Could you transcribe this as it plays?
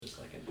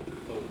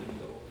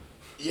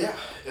Yeah,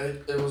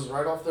 it was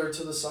right off there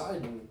to the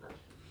side, and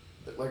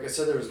like I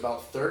said, there was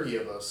about 30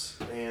 of us,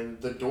 and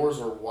the doors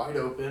were wide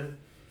open.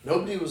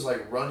 Nobody was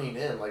like running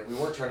in. Like, we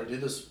weren't trying to do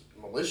this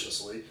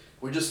maliciously.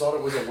 We just thought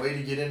it was a way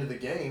to get into the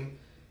game,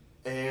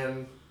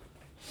 and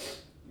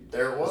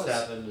there it was. This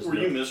happened. Were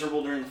you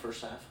miserable during the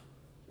first half?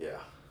 Yeah,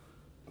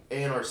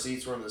 and our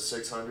seats were in the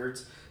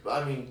 600s.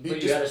 But I mean,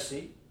 But you got a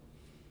seat?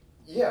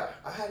 Yeah,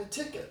 I had a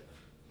ticket.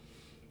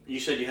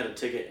 You said you had a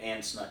ticket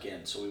and snuck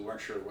in, so we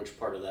weren't sure which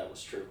part of that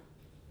was true.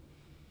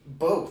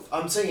 Both.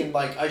 I'm saying,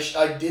 like,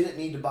 I didn't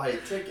need to buy a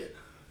ticket.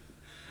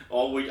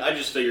 I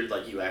just figured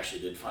like you actually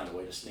did find a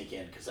way to sneak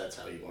in because that's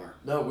how you are.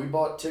 No, we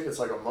bought tickets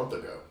like a month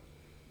ago.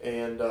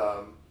 And,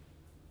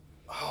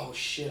 oh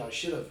shit, I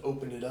should have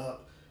opened it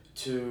up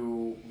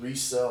to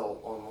resell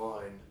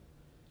online.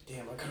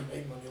 Damn, I could have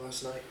made money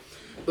last night.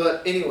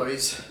 But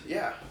anyways,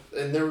 yeah.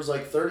 And there was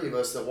like 30 of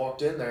us that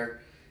walked in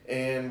there,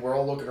 and we're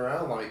all looking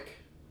around like,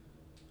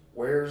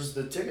 where's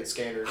the ticket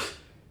scanners?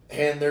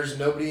 And there's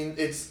nobody,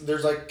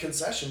 there's like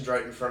concessions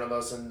right in front of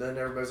us, and then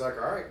everybody's like,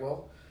 all right,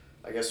 well,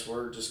 I guess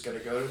we're just going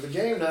to go to the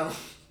game now.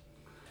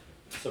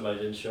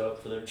 Somebody didn't show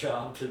up for their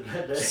job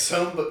that day.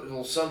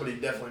 Somebody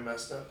definitely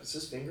messed up. Is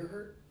his finger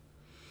hurt?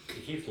 He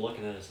keeps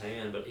looking at his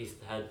hand, but he's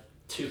had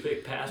 2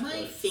 big passes.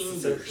 My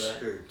fingers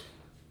hurt.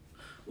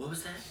 What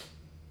was that?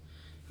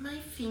 My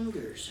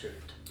fingers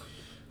hurt.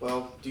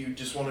 Well, do you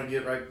just want to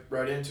get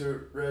right into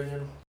it,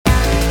 Reagan?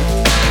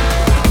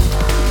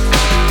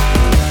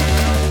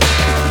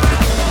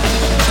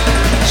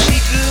 She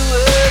grew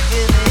up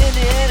in the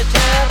Indiana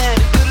town, had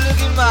a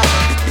good-looking mama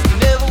who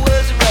never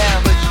was around,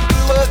 but she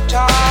grew up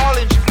tall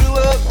and she grew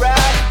up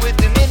right with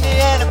them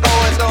Indiana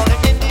boys on an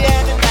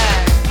Indiana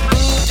night.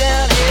 Moved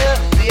down here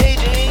at the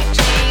age of 18.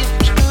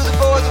 She blew the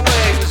boys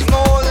away, it was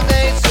more than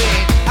they'd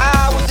seen.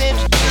 I was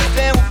introduced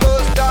and we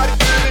both started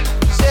grooving.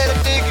 Said I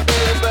dig it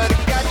good, but I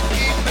got to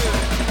keep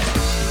moving.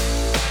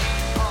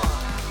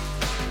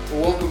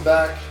 Well, welcome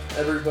back,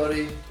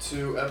 everybody,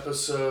 to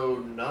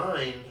episode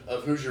 9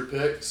 of Hoosier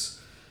Picks.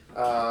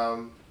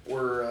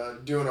 We're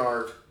doing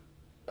our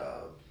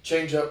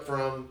change up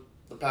from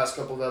the past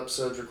couple of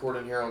episodes,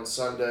 recording here on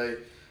Sunday.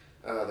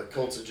 The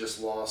Colts had just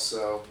lost,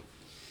 so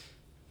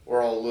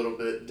we're all a little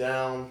bit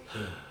down.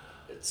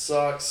 It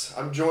sucks.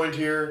 I'm joined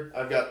here.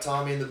 I've got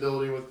Tommy in the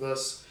building with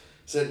us,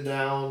 sitting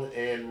down,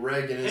 and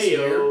Reagan is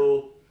here.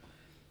 Hey-o.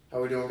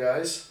 How we doing,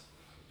 guys?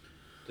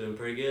 Doing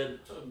pretty good.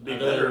 It'd be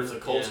better if the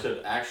Colts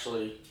could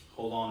actually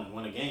hold on and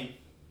win a game.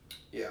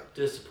 Yeah.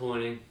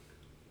 Disappointing,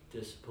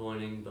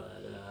 but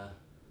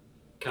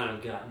kind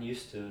of gotten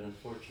used to it,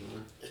 unfortunately.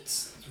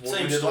 It's what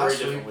Same we did story, last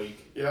different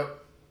week. week.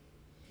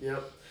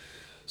 Yep.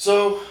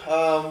 So,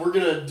 we're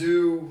going to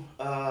do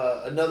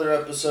another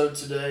episode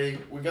today.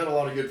 We got a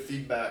lot of good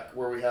feedback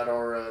where we had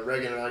our,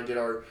 Reagan and I did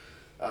our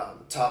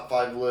top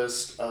 5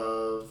 list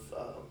of,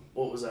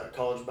 what was that,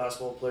 college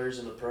basketball players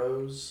in the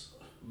pros?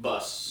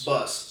 Bust,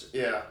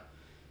 yeah.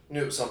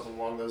 Knew it was something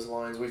along those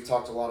lines. We've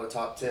talked a lot of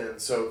top 10.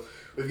 So,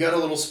 we've got a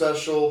little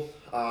special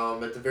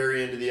at the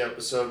very end of the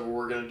episode where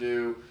we're going to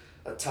do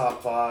a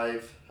top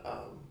 5.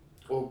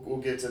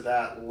 We'll get to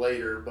that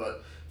later,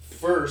 but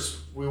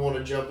first we want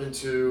to jump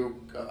into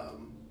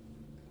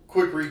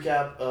quick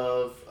recap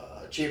of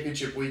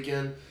championship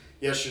weekend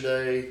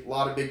yesterday. A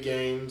lot of big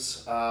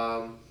games,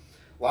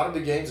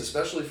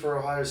 especially for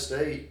Ohio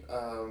State.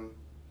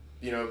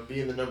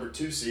 Being the number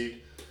 2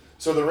 seed.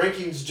 So the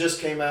rankings just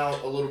came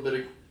out a little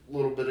bit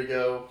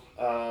ago.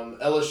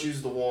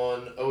 LSU's the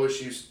 1,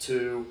 OSU's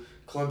 2,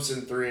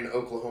 Clemson 3, and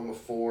Oklahoma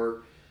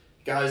 4.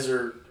 Guys,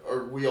 are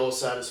we all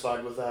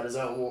satisfied with that? Is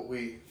that what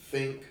we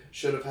think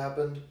should have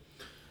happened?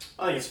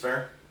 I think it's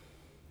fair.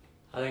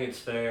 I think it's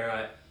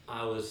fair.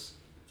 I was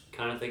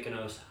kind of thinking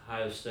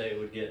Ohio State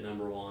would get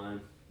number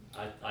 1.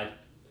 I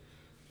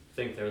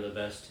think they're the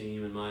best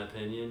team in my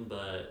opinion,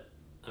 but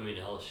I mean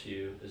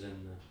LSU is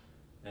in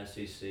the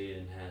SEC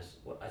and has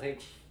I think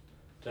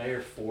did I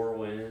hear 4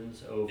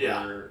 wins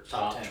over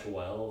top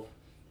 12?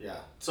 Yeah,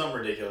 something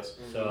ridiculous.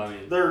 So I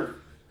mean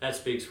that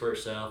speaks for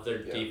itself. Their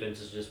defense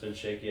has just been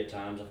shaky at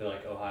times. I feel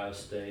like Ohio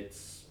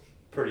State's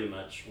pretty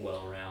much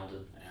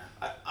well-rounded.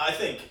 Yeah, I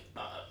think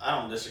I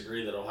don't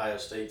disagree that Ohio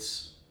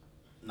State's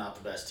not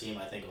the best team.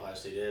 I think Ohio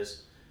State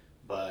is,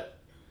 but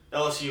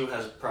LSU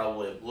has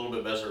probably a little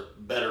bit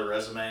better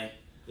resume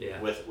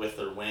with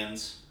their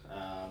wins.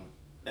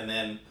 And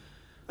then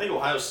I think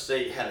Ohio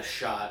State had a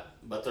shot,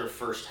 but their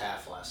first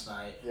half last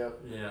night. Yep.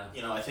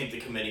 Yeah. I think the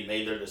committee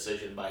made their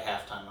decision by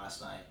halftime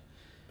last night,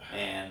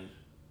 and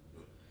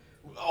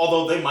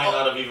although they might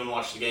not have even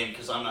watched the game,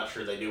 because I'm not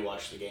sure they do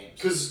watch the games.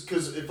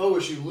 Because if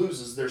OSU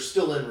loses, they're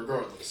still in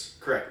regardless.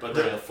 Correct, but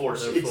they're the 4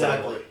 seed.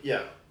 Exactly.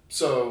 Yeah.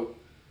 So,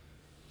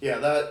 yeah,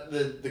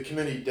 that the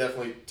committee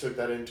definitely took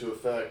that into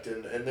effect,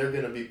 and they're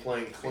going to be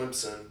playing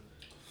Clemson,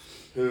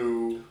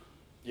 who,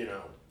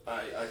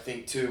 I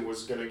think too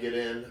was going to get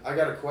in. I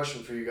got a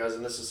question for you guys,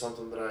 and this is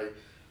something that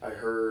I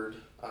heard.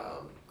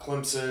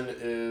 Clemson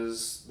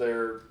is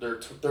they're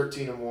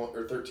 13-1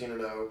 or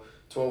 13-0,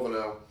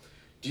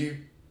 12-0.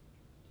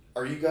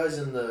 Are you guys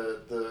in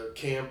the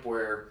camp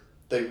where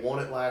they won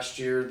it last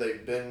year,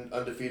 they've been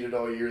undefeated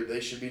all year, they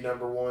should be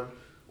number one?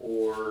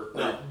 Or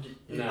No.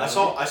 No. I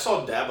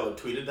saw Dabo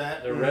tweeted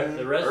that. The Or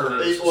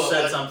resume.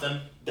 said something.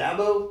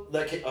 Dabo?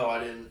 I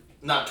didn't.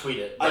 Not tweet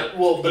it. I- But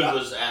well, but he I-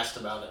 was asked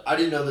about it. I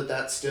didn't know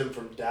that stemmed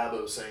from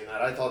Dabo saying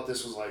that. I thought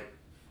this was like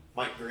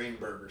Mike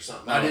Greenberg or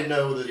something. No. I didn't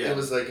know that Yeah. it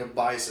was like a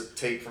bias of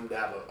take from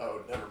Dabo.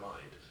 Oh, never mind.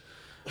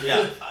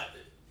 Yeah,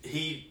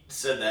 he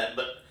said that.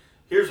 But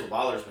here's what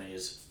bothers me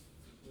is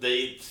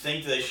they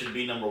think they should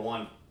be number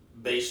one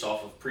based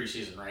off of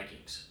preseason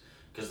rankings.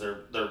 Because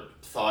their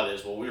thought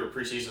is, well, we were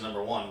preseason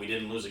number one. We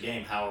didn't lose a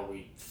game. How are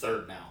we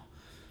third now?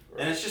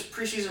 Right. And it's just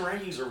preseason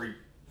rankings are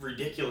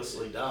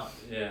ridiculously dumb.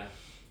 Yeah.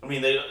 I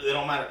mean, they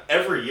don't matter.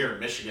 Every year,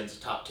 Michigan's a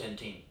top 10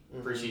 team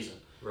preseason.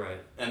 Right.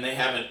 And they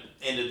haven't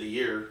ended the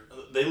year.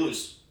 They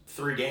lose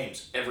 3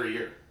 games every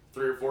year.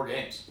 3 or 4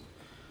 games.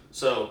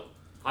 So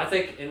I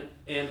think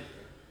and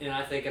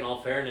I think in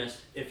all fairness,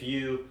 if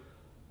you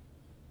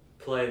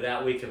play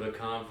that week of a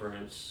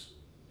conference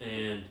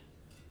and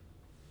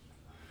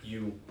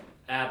you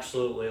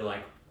absolutely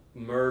like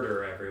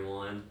murder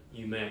everyone,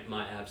 you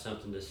might have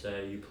something to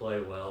say. You play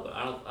well, but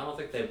I don't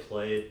think they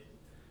played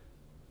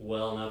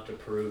well enough to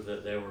prove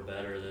that they were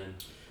better than.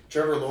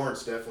 Trevor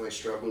Lawrence definitely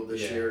struggled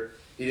this Yeah. year.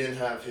 He didn't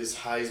have his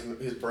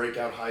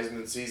breakout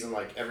Heisman season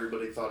like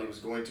everybody thought he was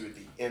going to at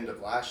the end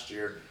of last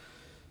year.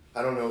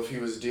 I don't know if he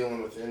was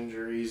dealing with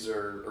injuries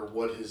or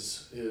what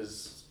his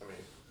I mean,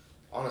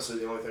 honestly,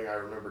 the only thing I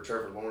remember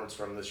Trevor Lawrence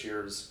from this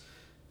year is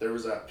there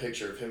was that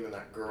picture of him and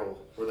that girl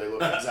where they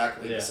look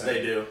exactly Yeah. the same.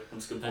 they do.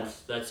 That's a good point.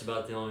 That's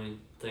about the only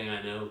thing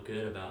I know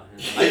good about him.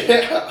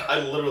 Yeah. I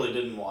literally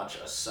didn't watch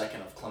a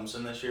second of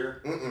Clemson this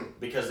year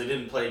because they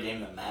didn't play a game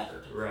that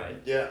mattered. Right.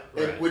 Yeah,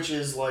 Right. which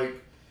is like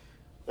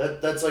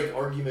that's like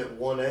argument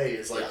 1A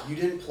is like you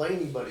didn't play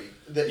anybody.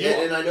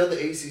 And I know the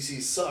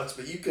ACC sucks,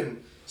 but you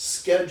can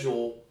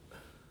schedule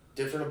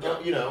different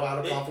out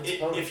of conference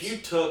opponents. If you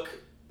took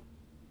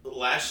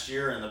last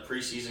year and the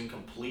preseason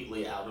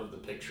completely out of the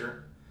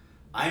picture,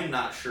 I'm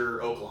not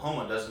sure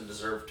Oklahoma doesn't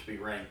deserve to be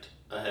ranked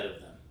ahead of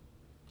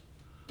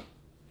them.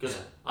 Because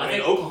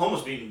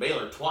Oklahoma's beaten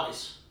Baylor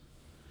twice.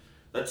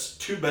 That's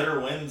 2 better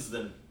wins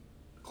than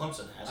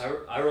Clemson has.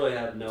 I really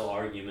have no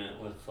argument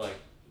with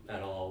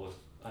at all with.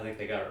 I think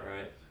they got it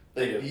right.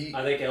 they beat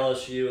I think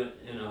LSU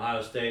and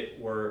Ohio State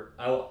were.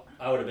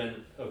 I would have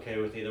been okay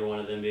with either one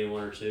of them being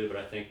 1 or 2, but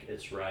I think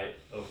it's right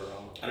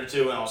overall. I do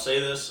too, and I'll say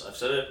this. I've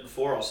said it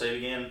before. I'll say it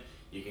again.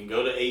 You can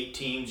go to 8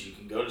 teams. You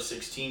can go to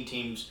 16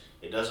 teams.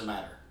 It doesn't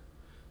matter.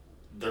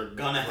 They're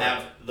gonna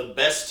have the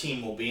best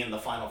team will be in the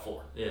Final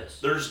Four. Yes.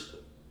 There's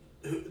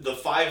the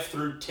 5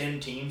 through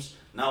 10 teams.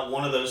 Not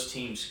one of those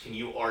teams can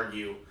you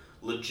argue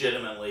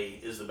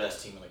legitimately is the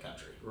best team in the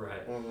country.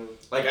 Right.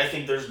 Like I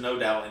think there's no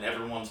doubt in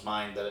everyone's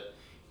mind that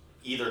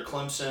either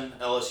Clemson,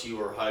 LSU,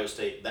 or Ohio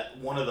State, that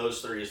one of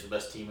those 3 is the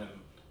best team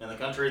in the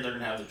country, and they're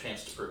gonna have the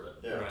chance to prove it.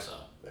 Yeah. Right. So.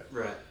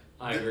 Right.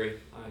 I agree.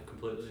 I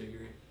completely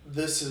agree.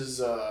 This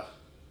is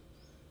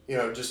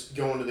just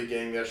going to the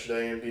game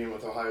yesterday and being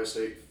with Ohio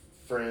State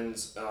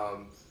friends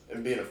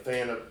and being a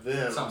fan of them.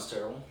 That sounds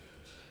terrible.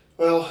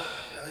 Well,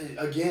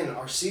 again,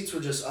 our seats were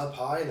just up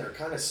high and they're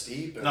kind of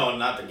steep. And, No,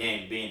 not the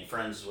game. Being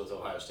friends with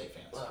Ohio State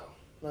fans.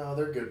 No,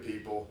 they're good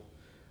people.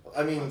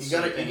 I mean, That's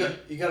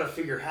you gotta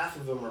figure half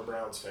of them are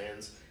Browns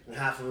fans and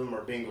half of them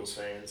are Bengals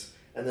fans,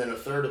 and then a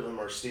third of them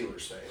are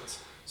Steelers fans.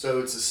 So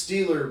it's the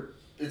Steeler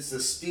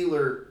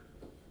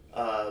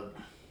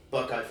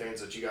Buckeye fans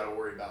that you got to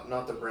worry about,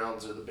 not the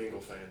Browns or the Bengal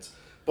fans.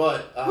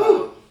 But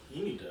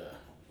you need to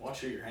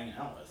watch who you're hanging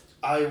out with.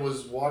 I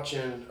was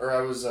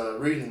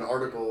reading an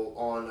article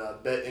on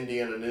Bet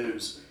Indiana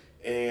News,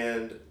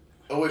 and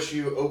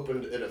OSU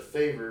opened at a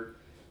favor,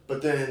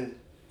 but then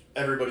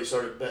everybody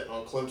started betting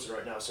on Clemson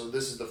right now. So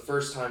this is the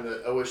first time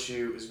that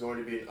OSU is going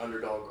to be an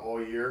underdog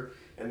all year,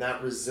 and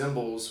that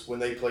resembles when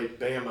they played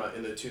Bama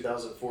in the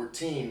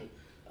 2014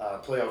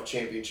 playoff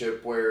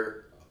championship,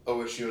 where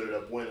OSU ended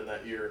up winning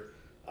that year,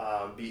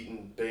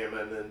 beating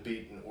Bama and then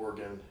beating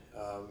Oregon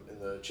in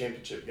the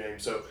championship game.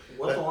 So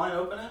what's the line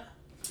open at?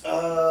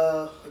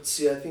 Let's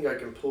see. I think I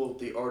can pull up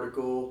the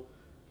article.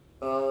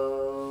 I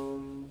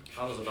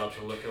was about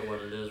to look at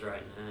what it is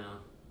right now.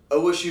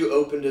 OSU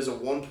opened as a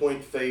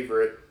 1-point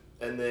favorite,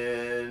 and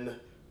then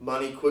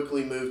money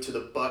quickly moved to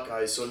the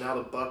Buckeyes. So now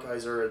the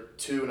Buckeyes are a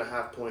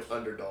 2.5-point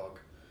underdog.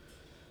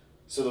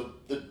 So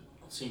the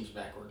Seems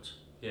backwards.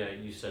 Yeah,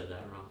 you said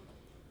that wrong.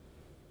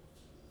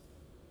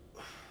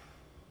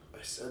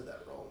 I said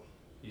that wrong.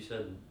 You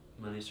said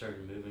money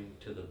started moving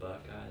to the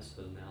Buckeyes,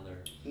 so now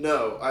they're.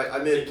 No, I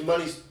meant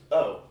money.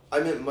 Oh, I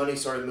meant money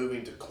started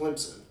moving to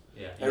Clemson.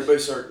 Yeah. Everybody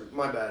started.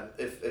 My bad.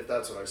 If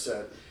that's what I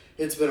said.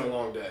 It's been a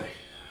long day.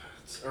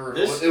 It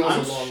was a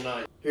long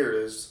night. Here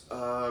it is.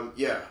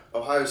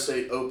 Ohio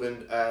State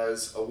opened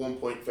as a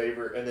 1-point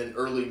favorite, and then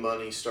early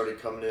money started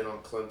coming in on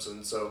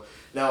Clemson. So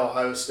now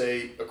Ohio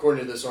State,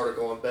 according to this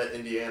article on Bet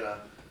Indiana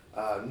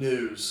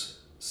News,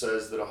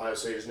 says that Ohio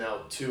State is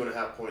now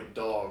 2.5-point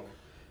dog.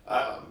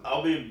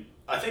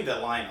 I think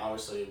that line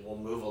obviously will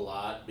move a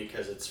lot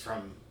because it's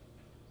from.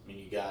 I mean,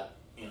 you got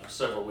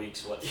several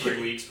weeks,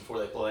 3 weeks before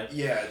they play.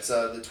 Yeah, it's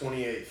the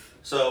 28th.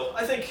 So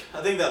I think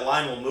that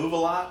line will move a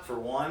lot for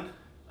one,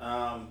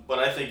 but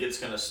I think it's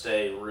going to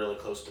stay really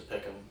close to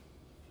Pick'em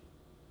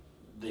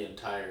the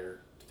entire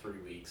 3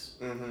 weeks.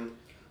 Mm-hmm.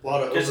 A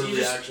lot of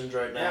overreactions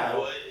right now. Yeah,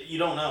 well, you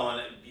don't know,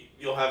 and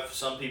you'll have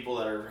some people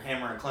that are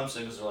hammering Clemson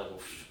because they're like, well,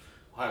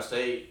 Ohio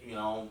State,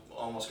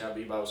 almost got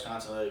beat by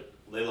Wisconsin.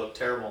 They look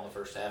terrible in the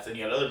first half. Then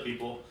you got other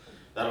people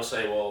that'll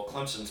say, well,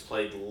 Clemson's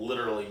played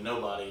literally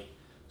nobody,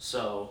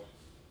 so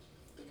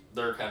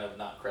they're kind of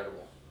not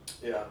credible.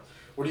 Yeah.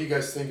 What do you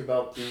guys think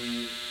about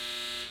the...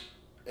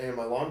 And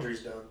my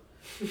laundry's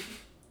done.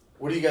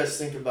 What do you guys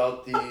think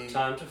about the...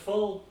 Time to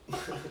fold.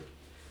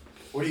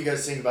 What do you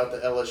guys think about the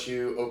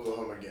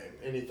LSU-Oklahoma game?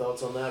 Any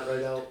thoughts on that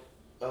right out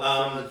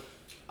front?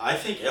 I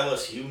think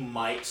LSU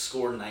might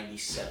score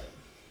 97.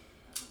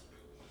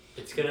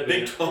 It's going to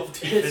be... Big 12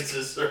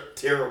 defenses are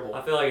terrible.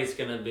 I feel like it's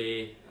going to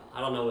be... I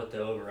don't know what the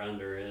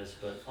over-under is,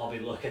 but I'll be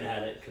looking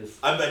at it because...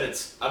 I bet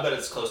it's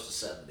close to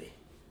 70.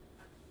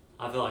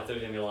 I feel like there's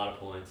going to be a lot of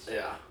points.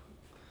 Yeah.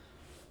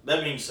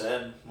 That being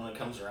said, when it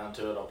comes around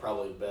to it, I'll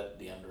probably bet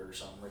the under or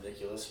something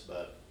ridiculous,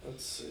 but...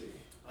 Let's see.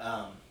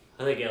 I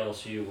think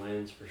LSU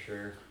wins for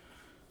sure.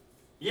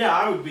 Yeah,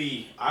 I would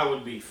be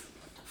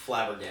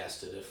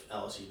flabbergasted if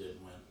LSU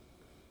didn't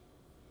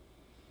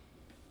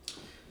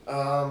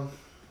win.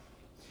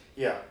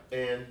 Yeah,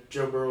 and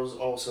Joe Burrow's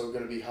also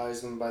going to be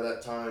Heisman by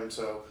that time,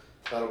 so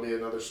that'll be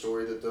another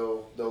story that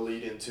they'll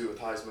lead into with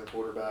Heisman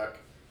quarterback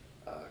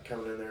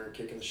coming in there and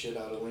kicking the shit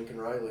out of Lincoln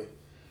Riley.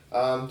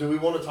 Do we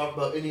want to talk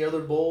about any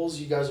other bowls?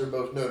 You guys are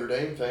both Notre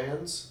Dame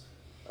fans.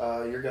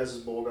 Your guys'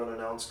 bowl got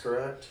announced,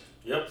 correct?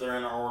 Yep, they're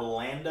in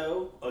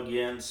Orlando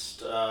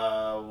against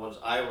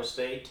Iowa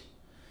State.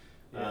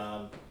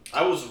 Yeah.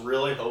 I was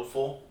really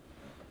hopeful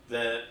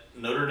that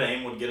Notre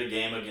Dame would get a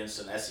game against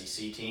an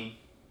SEC team.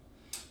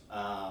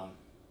 I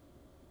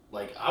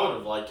would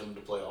have liked them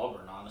to play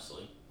Auburn,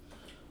 honestly.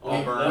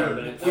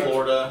 Auburn,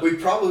 Florida. We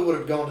probably would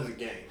have gone to the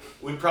game.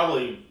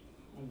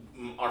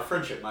 Our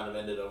friendship might have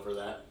ended over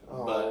that.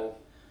 Oh. But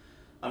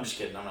I'm just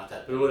kidding. I'm not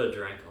that big. We would have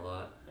drank a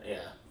lot. Yeah,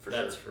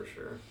 That's for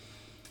sure.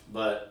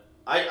 But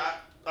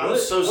I'm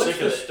so sick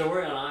of it. What's the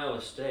story on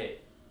Iowa State?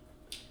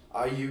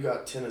 IU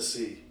got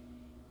Tennessee.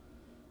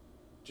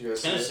 Did you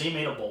guys Tennessee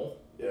made a bowl?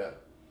 Yeah.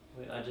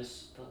 Wait, I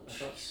thought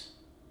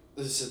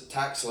This is a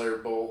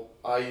TaxSlayer Bowl.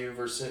 IU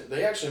versus...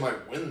 They actually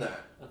might win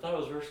that. I thought it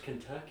was versus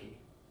Kentucky.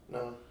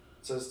 No.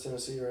 It says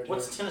Tennessee right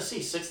What's here. Tennessee,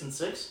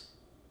 6-6?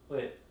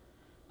 Wait,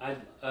 I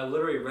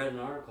literally read an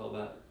article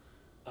about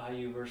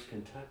IU versus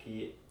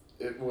Kentucky.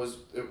 It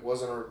wasn't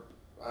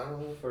I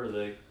don't know. For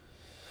the...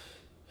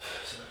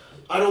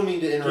 I don't mean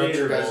to interrupt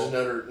your Gator guys' Bowl.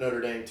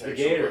 Notre Dame take.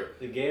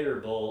 The Gator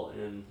Bowl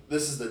and...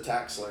 This is the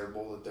TaxSlayer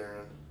Bowl that they're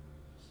in.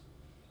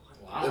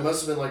 Wow. It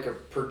must have been like a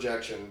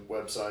projection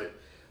website.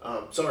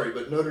 Sorry,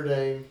 but Notre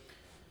Dame...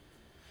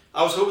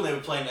 I was hoping they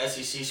would play an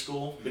SEC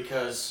school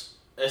because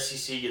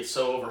SEC gets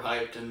so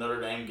overhyped and Notre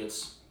Dame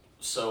gets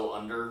so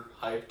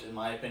underhyped, in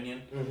my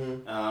opinion.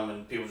 Mm-hmm.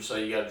 And people just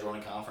say, you got to join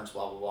a conference,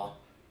 blah, blah, blah.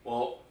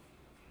 Well,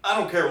 I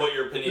don't care what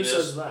your opinion Who is.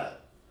 says that?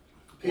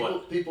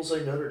 People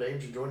say Notre Dame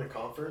should join a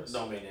conference?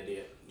 Don't be an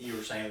idiot. You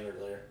were saying it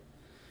earlier.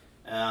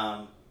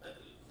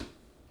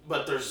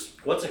 But there's...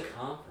 What's a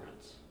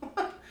conference?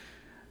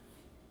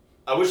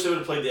 I wish they would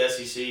have played the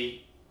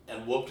SEC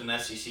and whooped an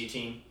SEC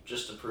team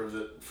just to prove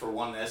that, for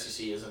one, the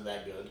SEC isn't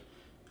that good.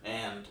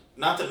 And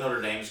not that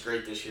Notre Dame's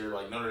great this year.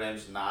 Like, Notre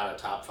Dame's not a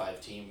top 5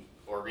 team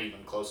or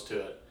even close to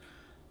it.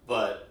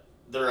 But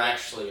they're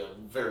actually a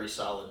very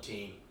solid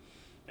team.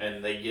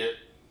 And they get,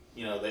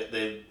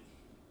 they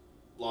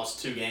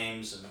lost 2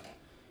 games and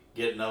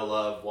get no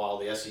love, while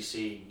the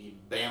SEC,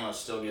 Bama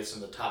still gets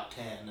in the top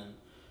 10. And,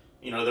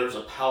 there was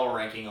a power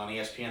ranking on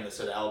ESPN that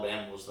said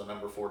Alabama was the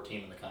number 4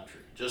 team in the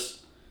country. Just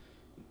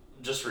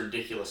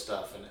ridiculous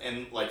stuff.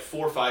 And like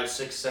 4, 5,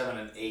 6, 7,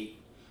 and 8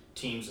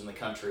 teams in the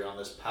country on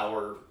this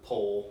power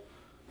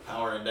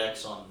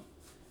index on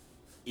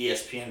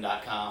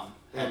ESPN.com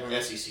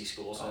had SEC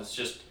schools. And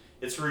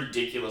it's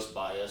ridiculous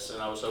bias.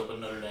 And I was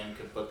hoping Notre Dame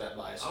could put that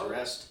bias to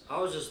rest.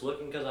 I was just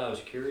looking because I was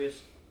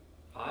curious.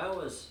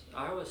 Iowa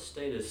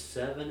State is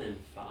 7-5.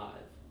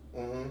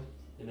 Mm-hmm.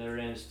 And Notre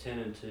Dame's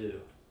 10-2.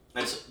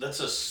 That's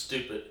a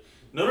stupid.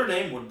 Notre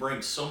Dame would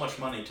bring so much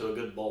money to a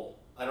good bowl.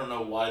 I don't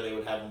know why they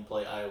would have them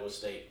play Iowa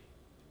State.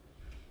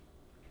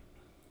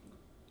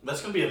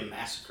 That's going to be a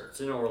massacre. It's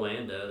in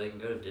Orlando. They can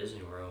go to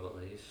Disney World at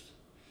least.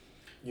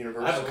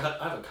 Universal.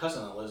 I have a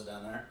cousin that lives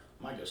down there.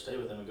 I might go stay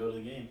with him and go to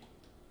the game.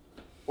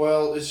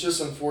 Well, it's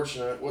just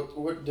unfortunate.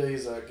 What day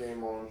is that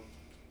game on?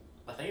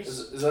 I think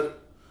is that...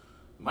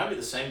 Might be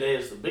the same day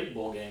as the big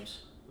bowl games.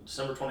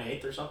 December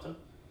 28th or something.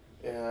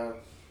 Yeah.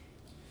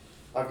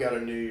 I've got a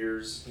New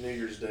Year's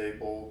Day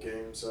bowl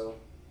game, so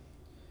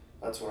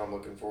that's what I'm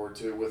looking forward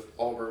to, with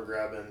Auburn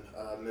grabbing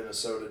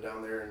Minnesota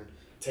down there in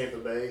Tampa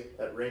Bay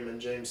at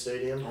Raymond James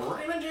Stadium.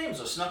 Raymond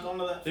James, I snuck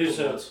onto that. Dude,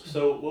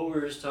 so what we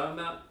were just talking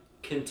about,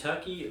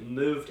 Kentucky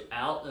moved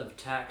out of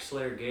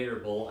TaxSlayer Gator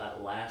Bowl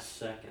at last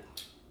second.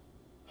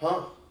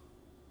 Huh?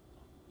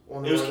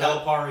 It was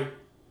Calipari.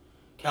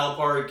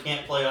 Calipari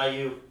can't play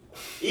IU.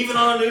 Even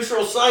on a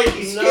neutral site,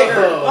 he's scared.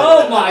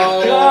 Oh my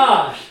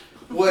gosh!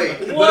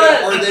 Wait,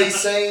 What? but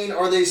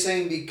are they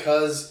saying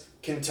because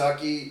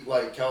Kentucky,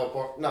 like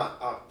Calipari?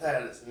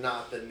 That is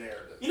not the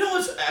narrative. You know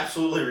what's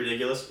absolutely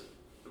ridiculous?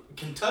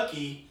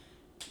 Kentucky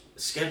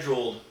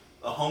scheduled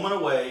a home and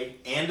away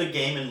and a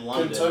game in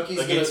London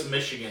against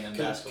Michigan in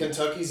basketball.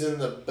 Kentucky's in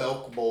the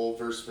Belk Bowl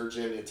versus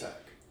Virginia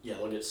Tech. Yeah,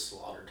 they'll get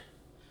slaughtered.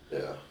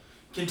 Yeah.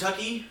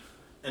 Kentucky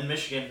and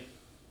Michigan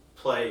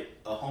play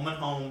a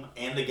home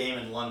and a game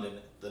in London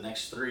the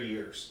next 3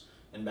 years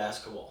in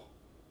basketball.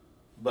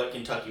 But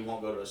Kentucky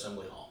won't go to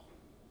Assembly Hall.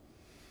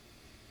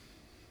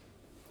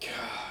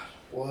 God,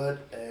 what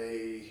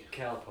a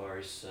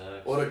Calipari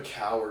sucks. What a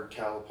coward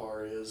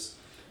Calipari is.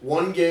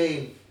 One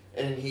game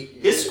and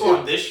his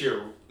squad this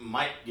year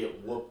might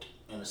get whooped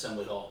in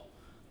Assembly Hall.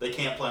 They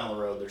can't play on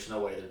the road. There's no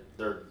way.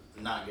 They're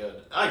not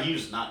good.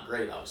 IU's not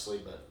great, obviously,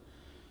 but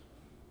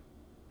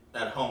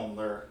at home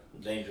they're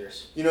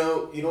dangerous. You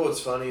know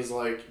what's funny is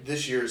like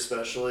this year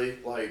especially,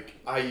 like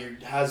IU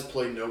has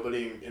played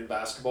nobody in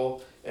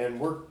basketball, and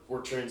we're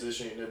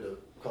transitioning into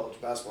college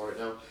basketball right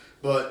now.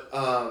 But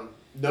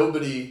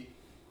nobody,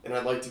 and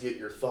I'd like to get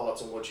your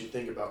thoughts on what you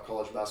think about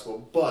college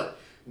basketball. But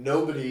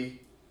nobody,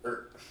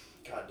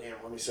 goddamn,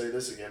 let me say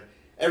this again.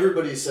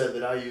 Everybody said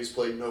that IU's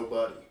played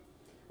nobody,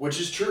 which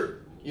is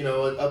true. You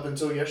know, up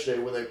until yesterday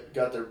when they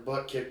got their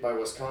butt kicked by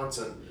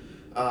Wisconsin.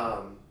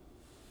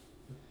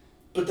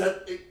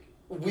 But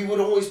we would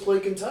always play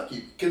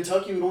Kentucky.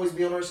 Kentucky would always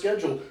be on our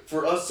schedule.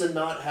 For us to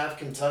not have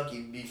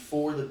Kentucky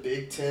before the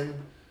Big Ten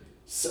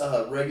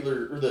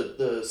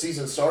the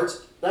season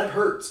starts, that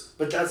hurts.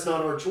 But that's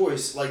not our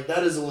choice. Like,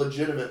 that is a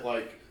legitimate,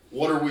 like,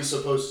 what are we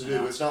supposed to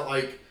do? It's not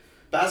like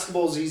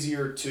basketball's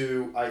easier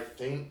to, I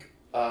think,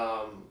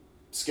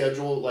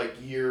 schedule like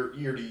year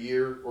to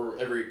year or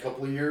every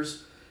couple of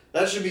years.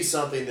 That should be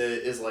something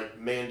that is like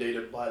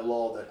mandated by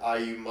law that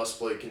IU must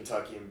play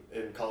Kentucky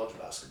in college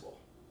basketball.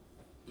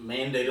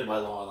 Mandated by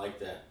law, I like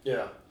that.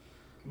 Yeah.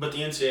 But the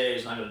NCAA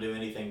is not going to do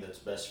anything that's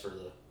best for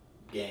the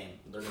game.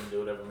 They're going to do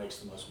whatever makes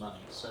the most money.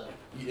 So.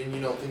 And you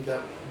don't think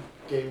that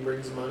game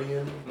brings money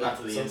in? Not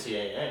to the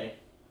NCAA.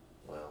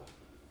 Well,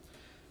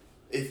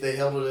 if they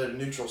held it at a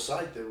neutral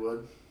site, they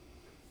would.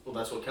 Well,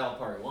 that's what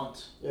Calipari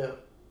wants. Yeah.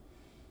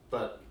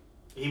 But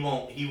he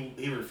won't.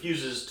 He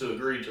refuses to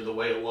agree to the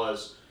way it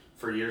was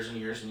for years and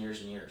years and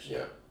years and years.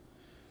 Yeah.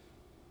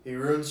 He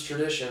ruins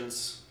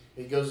traditions.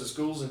 He goes to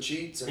schools and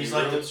cheats. And he's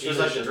like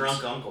the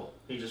drunk uncle.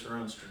 He just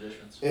ruins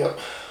traditions. Yep.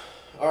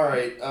 All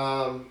right.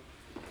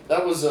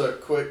 That was a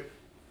quick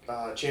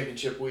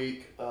championship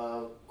week.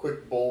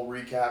 Quick bowl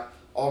recap.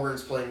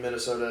 Auburn's playing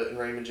Minnesota in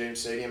Raymond James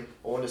Stadium.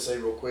 I wanted to say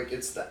real quick,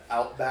 it's the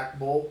Outback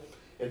Bowl,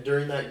 and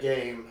during that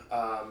game,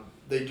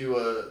 they do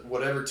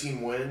whatever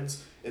team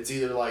wins. It's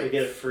either like you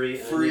get a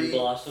free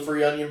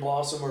onion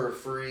blossom, or a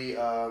free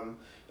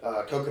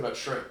coconut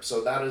shrimp.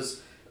 So that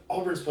is.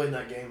 Auburn's played in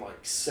that game like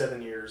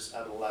 7 years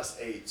out of the last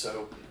 8,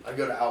 so I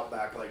go to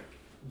Outback like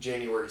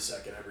January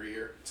 2nd every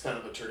year. It's kind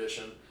of a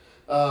tradition.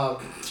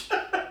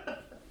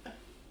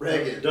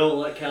 Reagan. Don't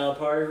let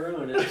Calipari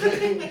ruin it.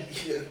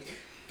 Yeah.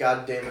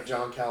 God damn it,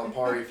 John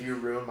Calipari, if you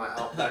ruin my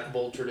Outback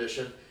Bowl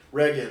tradition.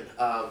 Reagan,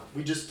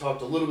 we just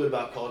talked a little bit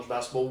about college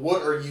basketball.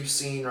 What are you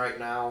seeing right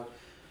now,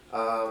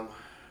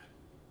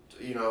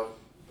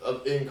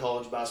 in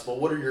college basketball?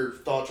 What are your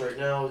thoughts right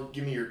now?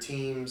 Give me your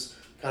teams.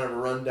 Kind of a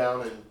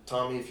rundown, and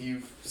Tommy, if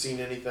you've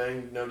seen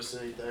anything, noticed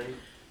anything.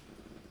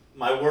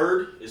 My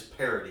word is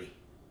parity.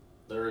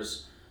 There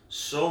is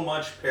so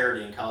much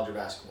parity in college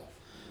basketball.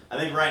 I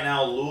think right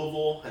now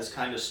Louisville has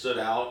kind of stood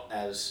out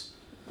as,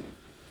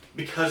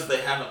 because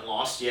they haven't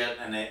lost yet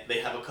and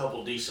they have a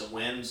couple decent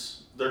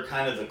wins, they're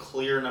kind of the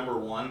clear number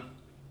one.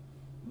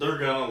 They're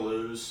going to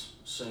lose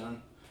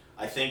soon.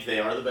 I think they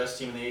are the best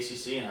team in the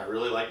ACC, and I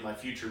really like my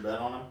future bet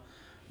on them.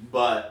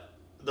 But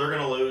they're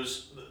going to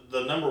lose.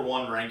 The number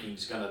one ranking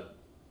is going to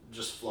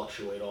just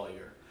fluctuate all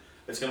year.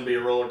 It's going to be a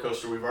roller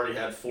coaster. We've already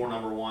had 4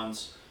 number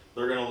ones.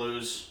 They're going to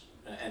lose,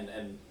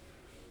 and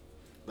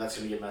that's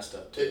going to get messed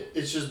up too.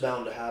 It's just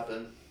bound to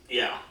happen.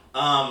 Yeah.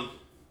 A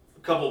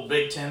couple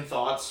Big Ten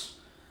thoughts.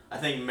 I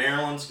think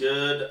Maryland's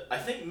good. I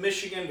think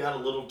Michigan got a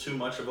little too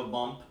much of a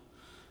bump.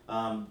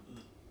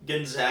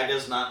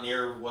 Gonzaga's not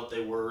near what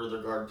they were.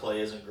 Their guard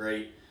play isn't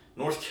great.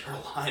 North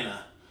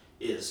Carolina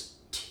is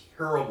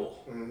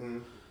terrible. Mm-hmm.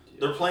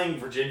 They're playing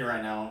Virginia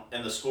right now,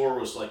 and the score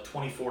was like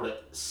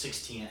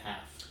 24-16.5.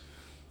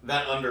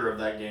 That under of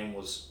that game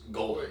was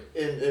golden.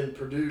 And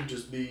Purdue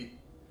just beat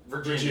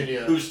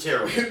Virginia. Who's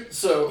terrible.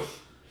 So,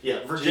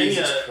 yeah, Virginia.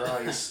 Jesus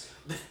Christ.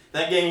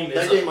 That game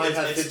might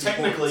have 50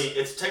 technically points.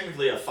 It's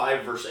technically a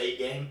 5 versus 8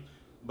 game,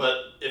 but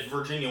if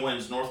Virginia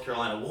wins, North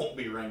Carolina won't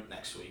be ranked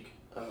next week.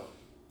 Oh,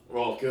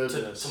 well,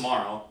 goodness.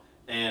 Tomorrow,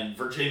 and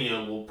Virginia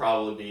will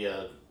probably be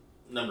a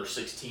number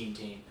 16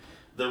 team.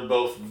 They're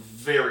both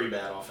very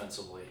bad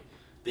offensively.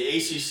 The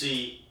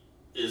ACC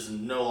is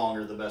no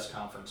longer the best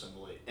conference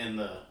in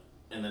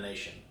the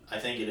nation. I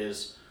think it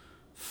is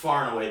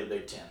far and away the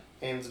Big Ten.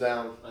 Hands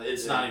down.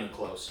 It's not even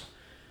close.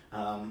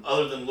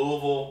 Other than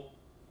Louisville,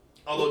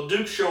 Although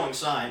Duke's showing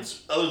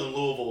signs, other than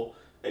Louisville,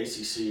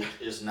 ACC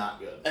is not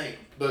good. Hey,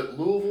 but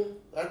Louisville,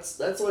 that's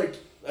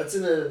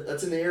in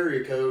the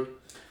area code.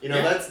 You know,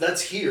 Yeah.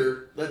 that's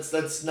here.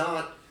 That's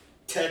not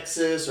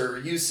Texas or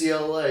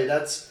UCLA.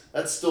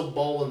 That's still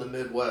bowl in the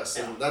Midwest,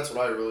 and that's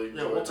what I really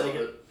enjoy. Yeah, we'll take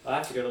about it. I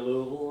have to go to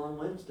Louisville on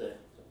Wednesday.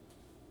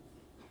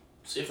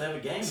 See if they have a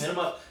game. Hit them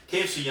up.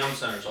 KFC Yum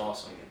Center's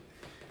awesome.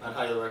 I'd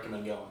highly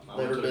recommend going. I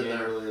went Never to a been game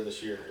there. earlier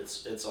this year.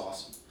 It's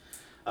awesome.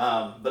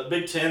 But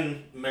Big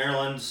Ten,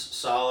 Maryland's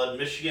solid.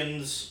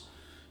 Michigan's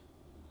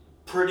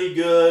pretty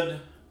good.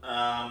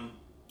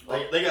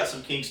 They got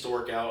some kinks to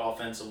work out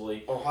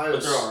offensively, Ohio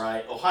but they're all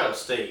right. Ohio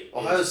State.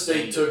 Ohio is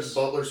State dangerous. took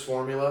Butler's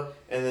formula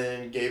and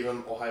then gave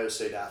them Ohio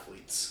State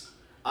athletes.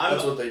 I'm,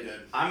 That's what they did.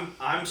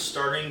 I'm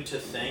starting to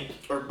think.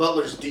 Or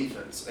Butler's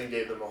defense and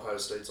gave them Ohio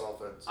State's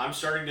offense. I'm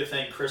starting to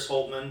think Chris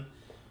Holtman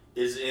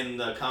is in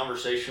the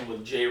conversation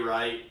with Jay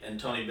Wright and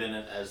Tony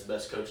Bennett as the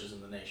best coaches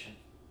in the nation.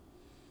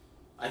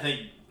 I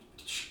think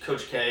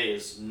Coach K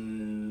is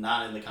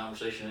not in the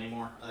conversation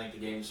anymore. I think the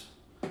game's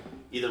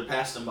either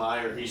passed him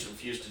by or he's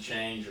refused to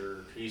change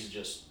or he's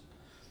just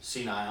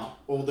senile.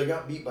 Well, they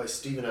got beat by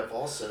Stephen F.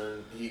 Austin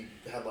and he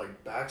had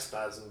like back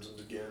spasms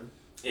again.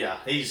 Yeah,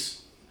 he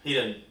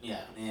didn't.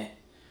 Yeah,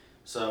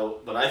 So,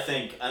 but I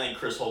think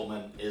Chris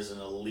Holtman is an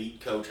elite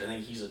coach. I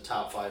think he's a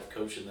top 5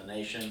 coach in the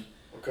nation.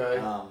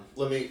 Okay.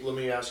 Let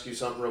me ask you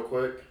something real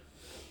quick.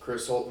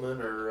 Chris Holtman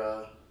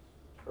or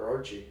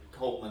Archie?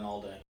 Holtman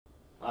all day.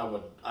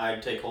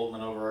 I'd take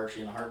Holtman over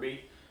Archie in a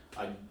heartbeat.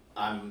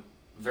 I'm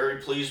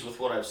very pleased with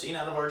what I've seen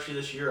out of Archie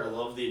this year. I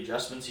love the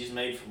adjustments he's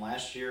made from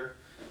last year.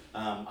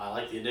 I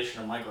like the addition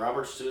of Mike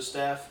Roberts to his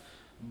staff,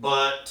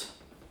 but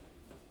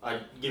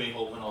give me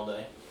Holtman all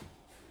day.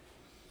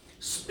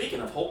 Speaking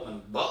of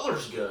Holtman,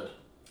 Butler's good.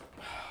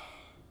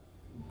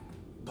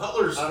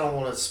 I don't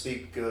want to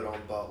speak good on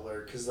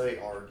Butler because they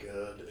are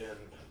good, and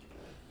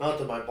not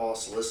that my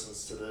boss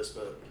listens to this,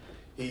 but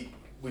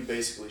we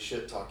basically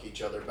shit talk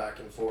each other back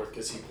and forth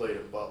because he played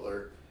at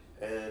Butler,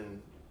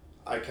 and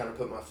I kind of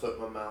put my foot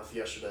in my mouth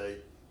yesterday,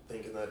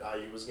 thinking that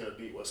IU was going to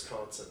beat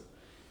Wisconsin,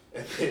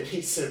 and then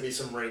he sent me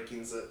some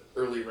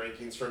early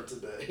rankings from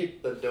today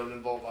that don't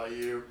involve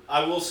IU.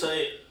 I will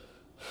say,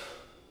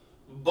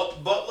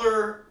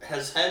 Butler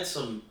has had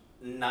some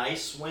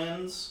nice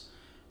wins,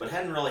 but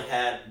hadn't really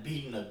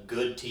beaten a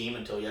good team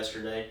until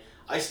yesterday.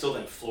 I still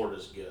think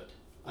Florida's good.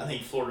 I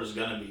think Florida's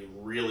going to be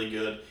really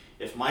good.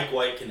 If Mike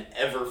White can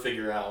ever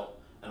figure out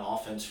an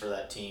offense for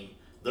that team,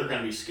 they're going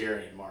to be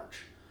scary in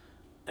March.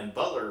 And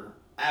Butler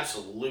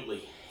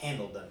absolutely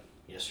handled them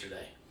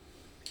yesterday.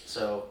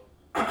 So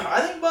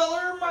I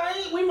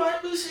think we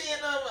might be seeing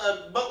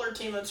a Butler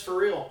team that's for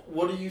real.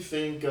 What do you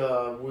think?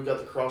 We got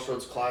the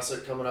Crossroads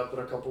Classic coming up in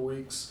a couple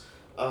weeks.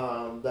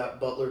 That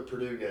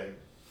Butler-Purdue game.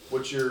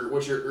 What's your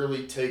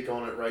early take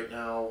on it right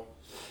now?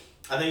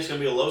 I think it's going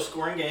to be a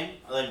low-scoring game.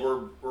 I think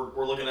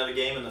we're looking at a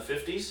game in the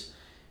 50s,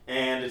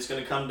 and it's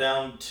going to come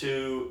down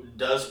to,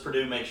 does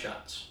Purdue make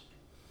shots?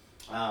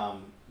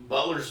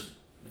 Butler's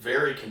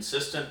very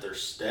consistent. They're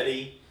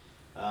steady.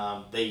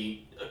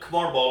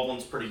 Kamar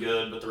Baldwin's pretty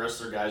good, but the rest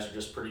of their guys are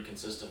just pretty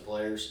consistent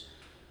players.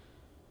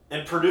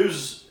 And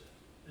Purdue's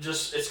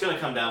it's going to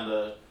come down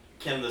to,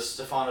 can the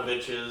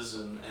Stefanoviches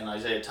and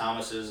Isaiah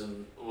Thomases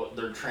and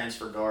their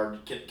transfer guard,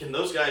 can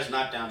those guys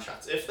knock down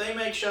shots? If they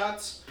make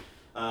shots,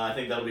 I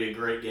think that'll be a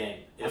great game.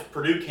 If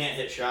Purdue can't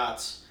hit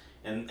shots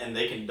and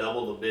they can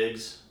double the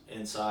bigs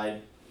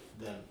inside,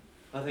 then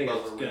I think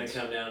Butler it's going wins. to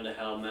come down to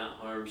how Matt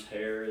Harm's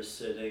hair is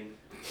sitting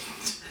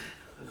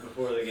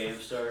before the game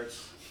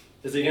starts.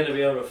 Is he going to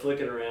be able to flick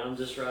it around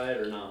just right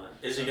or not?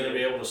 Is he going to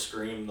be able to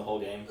scream the whole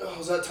game? Oh,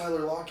 is that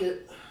Tyler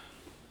Lockett?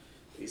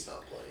 He's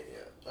not playing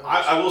yet.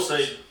 I will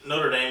say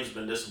Notre Dame's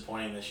been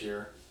disappointing this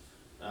year.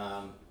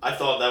 I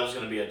thought that was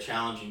going to be a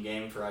challenging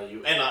game for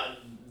IU, and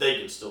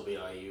they could still beat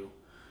IU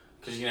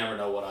because you never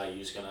know what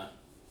IU's gonna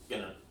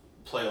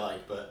play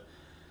like. But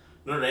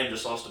Notre Dame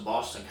just lost to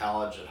Boston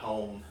College at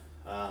home.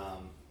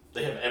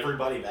 They have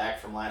everybody back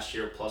from last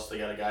year, plus they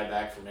got a guy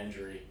back from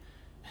injury.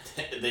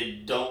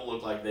 They don't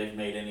look like they've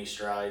made any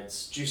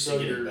strides Did you to sell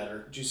getting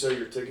better. Did you sell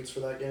your tickets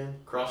for that game?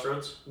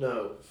 Crossroads?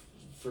 No,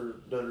 for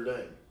Notre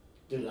Dame.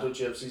 Don't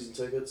you have season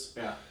tickets?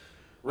 Yeah.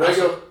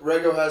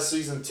 Rego has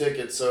season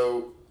tickets,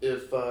 so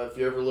if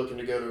you're ever looking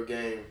to go to a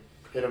game,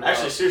 hit him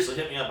Actually, up. seriously,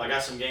 hit me up. I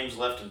got some games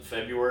left in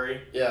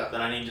February Yeah.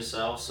 that I need to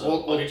sell, so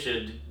We'll I'll get you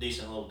a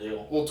decent little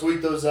deal. We'll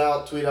tweet those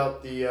out. Tweet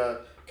out the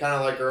kind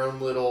of like our own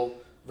little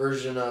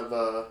version of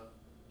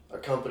a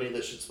company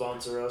that should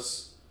sponsor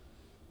us.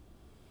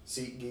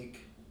 SeatGeek.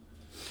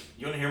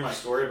 You want to hear my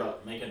story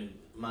about making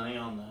money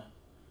on the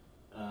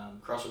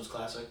Crossroads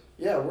Classic?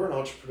 Yeah, we're an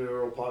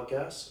entrepreneurial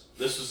podcast.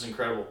 This was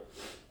incredible.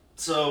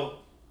 So,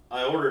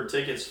 I ordered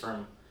tickets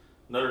from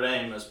Notre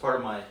Dame as part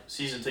of my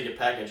season ticket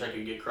package. I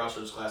could get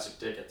Crossroads Classic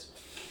tickets.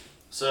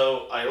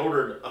 So, I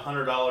ordered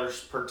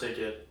 $100 per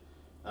ticket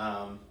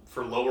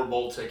for lower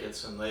bowl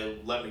tickets, and they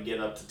let me get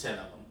up to 10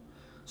 of them.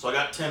 So, I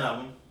got 10 of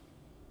them.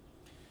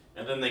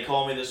 And then they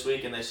call me this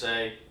week and they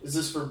say, Is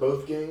this for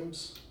both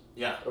games?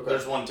 Yeah, Okay.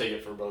 there's one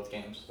ticket for both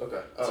games.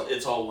 Okay.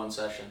 It's all one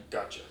session.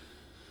 Gotcha.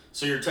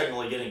 So you're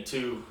technically getting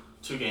two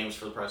games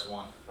for the price of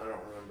one. I don't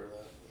remember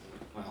that.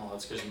 Well,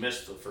 that's because you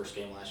missed the first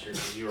game last year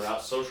because you were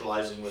out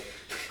socializing with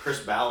Chris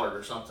Ballard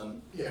or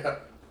something. Yeah.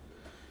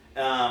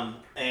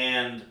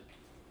 And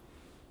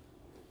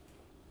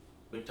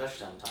big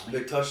touchdown, Tommy.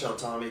 Big touchdown,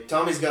 Tommy.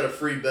 Tommy's got a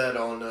free bet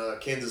on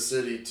Kansas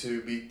City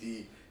to beat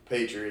the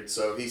Patriots,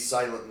 so he's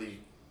silently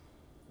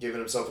giving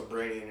himself a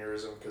brain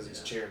aneurysm because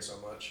he's cheering so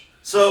much.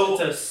 So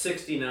it's a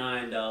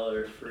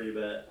 $69 free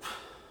bet.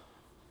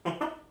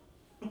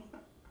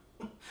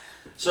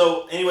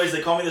 So, anyways,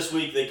 they called me this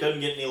week. They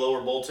couldn't get any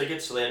lower bowl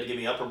tickets, so they had to give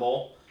me upper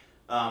bowl.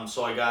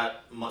 So I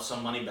got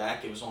some money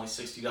back. It was only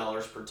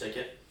 $60 per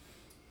ticket.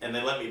 And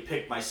they let me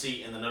pick my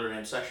seat in the Notre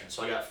Dame section.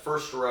 So I got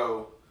first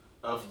row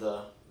of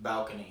the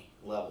balcony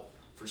level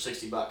for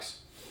 $60.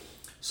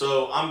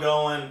 So I'm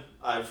going.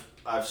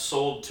 I've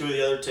sold 2 of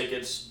the other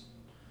tickets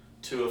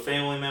to a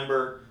family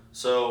member.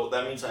 So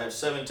that means I have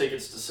 7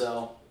 tickets to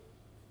sell.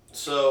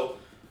 So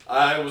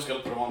I was going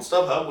to put them on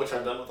StubHub, which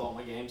I've done with all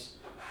my games.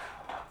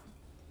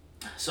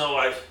 So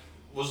I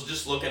was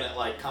just looking at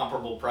like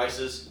comparable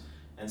prices,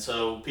 and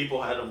so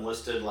people had them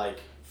listed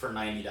like for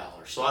 $90.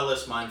 So I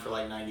list mine for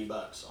like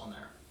 $90 on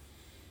there.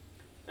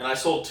 And I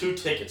sold 2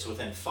 tickets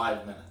within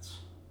 5 minutes.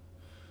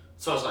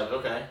 So I was like,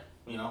 okay,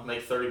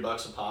 make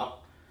 $30 a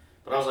pop.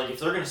 But I was like, if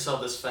they're going to sell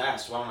this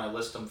fast, why don't I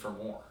list them for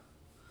more?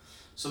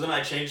 So then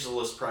I changed the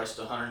list price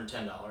to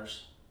 $110.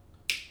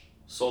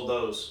 Sold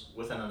those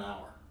within an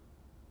hour.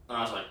 And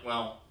I was like,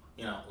 well,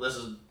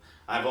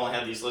 I've only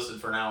had these listed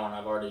for an hour and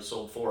I've already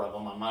sold 4 of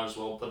them. I might as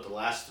well put the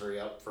last 3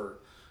 up for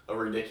a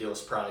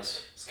ridiculous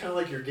price. It's kind of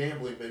like you're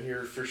gambling, but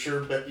you're for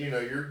sure, but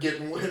you're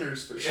getting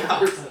winners for sure.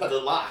 Yeah, the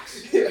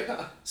locks.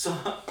 Yeah. So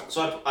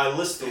I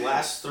list the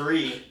last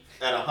 3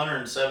 at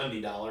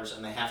 $170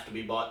 and they have to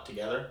be bought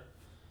together.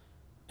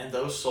 And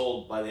those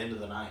sold by the end of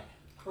the night.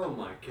 Oh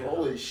my god.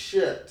 Holy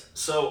shit.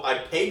 So I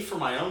paid for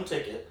my own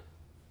ticket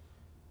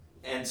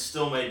and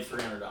still made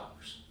 $300.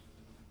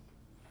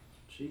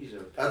 Jeez,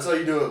 okay. That's how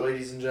you do it,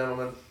 ladies and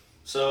gentlemen.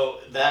 So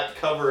that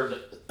covered,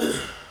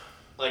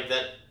 like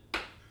that.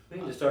 We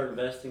need to start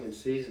investing in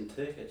season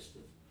tickets.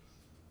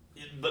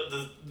 But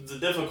the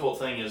difficult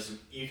thing is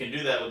you can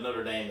do that with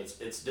Notre Dame.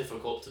 It's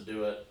difficult to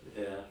do it.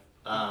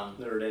 Yeah.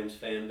 Notre Dame's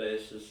fan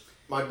base is.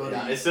 My buddy.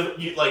 Yeah, it's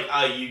like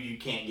IU. You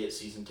can't get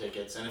season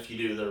tickets, and if you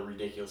do, they're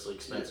ridiculously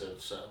expensive. Yeah.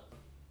 So.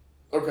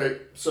 Okay,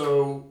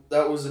 so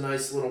that was a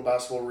nice little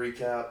basketball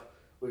recap.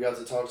 We got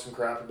to talk some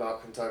crap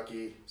about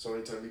Kentucky, so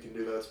anytime you can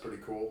do that, it's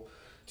pretty cool.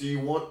 Do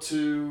you want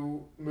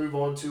to move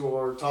on to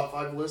our top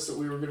 5 list that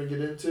we were going to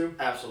get into?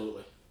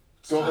 Absolutely.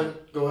 Go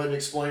ahead and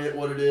explain it,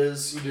 what it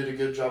is. You did a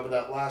good job of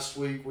that last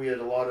week. We had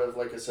a lot of,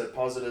 like I said,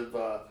 positive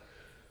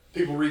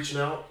people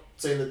reaching out,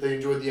 saying that they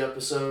enjoyed the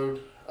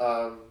episode.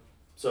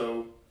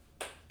 So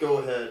go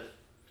ahead.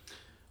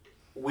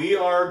 We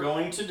are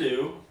going to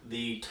do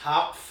the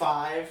top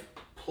 5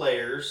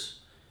 players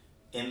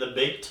in the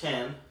Big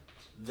Ten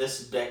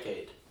this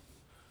decade.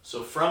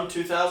 So from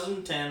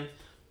 2010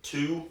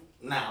 to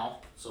now,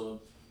 so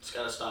it's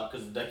got to stop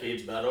because the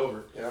decade's about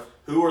over. Yeah.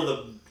 Who are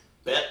the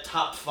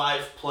top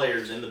 5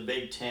 players in the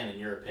Big Ten in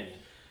your opinion?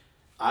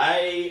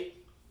 I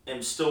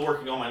am still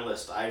working on my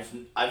list. I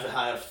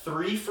have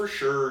 3 for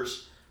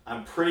sure's.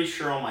 I'm pretty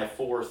sure on my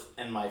 4th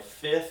and my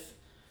 5th,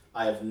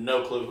 I have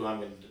no clue who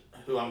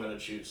I'm gonna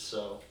choose.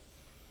 So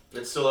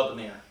it's still up in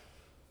the air.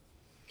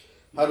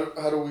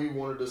 How do we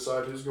want to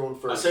decide who's going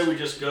first? I say we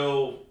just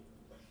go.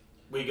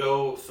 We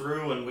go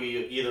through and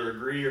we either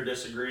agree or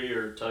disagree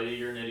or tell you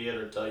you're an idiot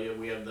or tell you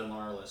we have them on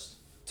our list.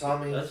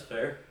 Tommy, That's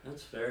fair.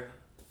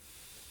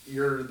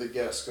 you're the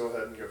guest. Go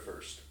ahead and go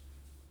first.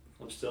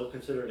 I'm still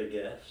considered a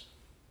guest.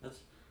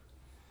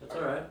 That's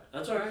all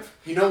right.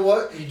 You know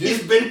what? You do.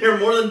 He's been here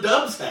more than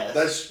Dubs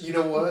has. You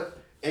know what?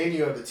 And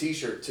you have the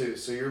T-shirt too,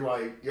 so you're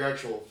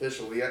actual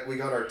official. We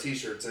got our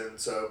T-shirts in.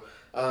 So,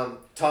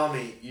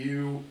 Tommy,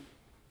 you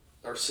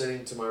are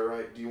sitting to my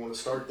right. Do you want to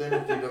start then?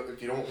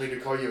 If you don't want me to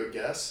call you a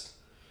guest.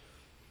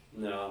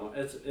 No,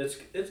 it's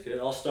good.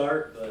 I'll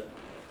start, but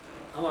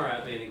I'm all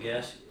right being a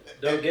guest.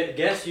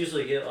 Guests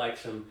usually get like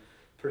some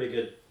pretty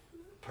good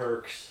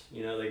perks.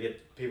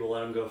 People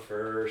let them go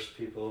first.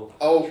 People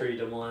treat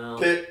them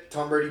well.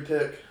 Tom Brady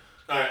pick.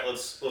 All right,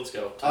 let's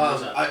go.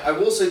 I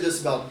will say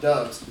this about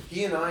Dubs.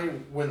 He and I,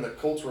 when the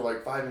Colts were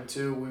like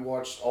 5-2, we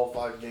watched all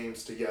 5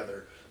 games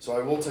together. So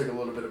I will take a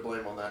little bit of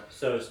blame on that.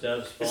 So it's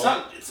Dubs'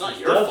 fault. It's not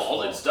your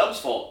fault. It's Dubs'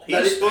 fault.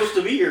 He's supposed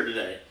to be here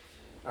today.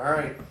 All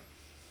right.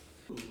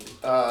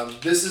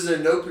 This is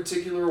in no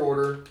particular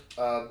order.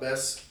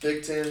 Best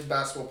Big Ten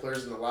basketball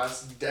players in the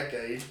last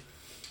decade.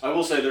 I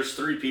will say there's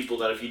 3 people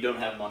that if you don't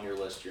have them on your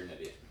list, you're an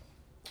idiot.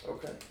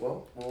 Okay.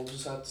 Well, we'll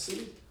just have to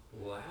see.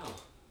 Wow.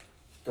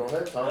 Go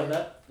ahead, Tommy.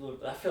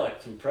 I feel like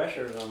some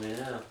pressure is on me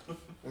now.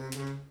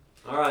 Mm-hmm.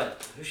 All right.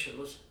 Who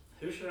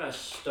should I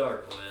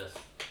start with?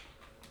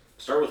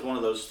 Start with one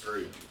of those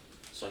 3,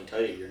 so I can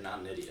tell you you're not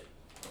an idiot.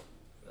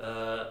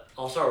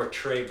 I'll start with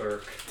Trey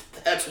Burke.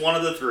 That's one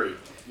of the 3.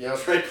 Yep.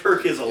 Trey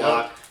Burke is a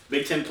lock.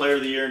 Big Ten Player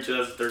of the Year in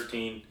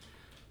 2013.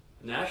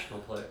 national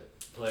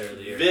player of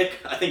the year.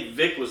 I think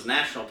Vic was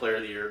national player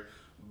of the year.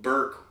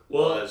 Burke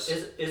Well, was.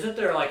 isn't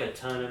there like a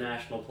ton of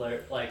national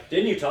players? Like,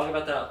 didn't you talk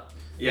about that?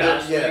 Yeah.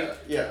 last week?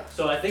 Yeah.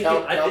 So I think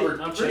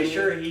I'm pretty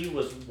sure he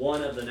was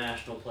one of the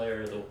national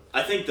player of the.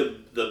 I think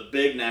the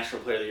big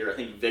national player of the year. I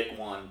think Vic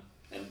won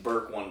and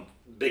Burke won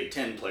Big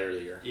Ten player of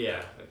the year.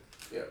 Yeah.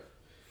 Yeah.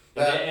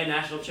 And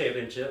national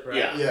championship, right?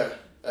 Yeah. Yeah.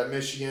 At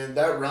Michigan,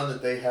 that run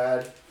that they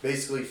had,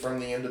 basically from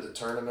the end of the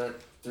tournament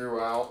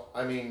throughout.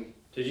 I mean,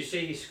 Did you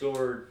see he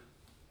scored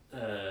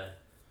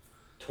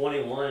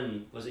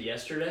 21, was it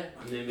yesterday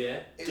in the NBA?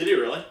 Did he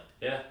really?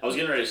 Yeah. I was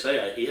getting ready to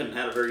say he hadn't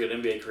had a very good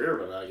NBA career,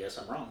 but I guess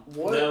I'm wrong.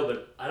 what? No,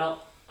 but I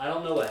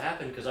don't know what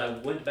happened because I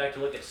went back to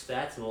look at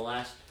stats in the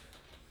last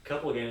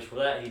couple of games for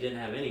that. He didn't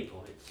have any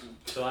points.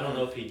 So I don't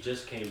know if he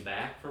just came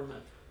back from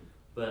it.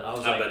 But I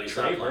was I bet like, he's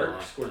Trey not playing Burke a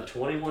lot. scored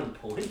 21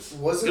 points.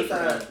 Wasn't Good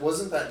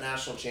for that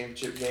national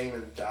championship game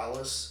in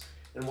Dallas?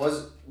 And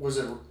was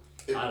it?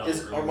 I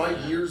don't Are my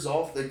remember that. years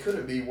off? They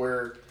couldn't be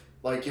where.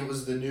 Like, it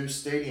was the new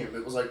stadium.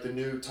 It was like the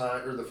new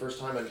time, or the first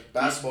time a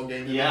basketball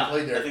game they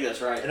played there. I think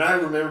that's right. And I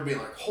remember being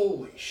like,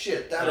 holy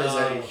shit, that is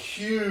a Oh.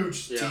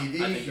 huge Yeah, I TV,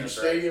 think huge that's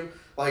stadium.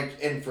 Like,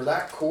 and for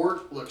that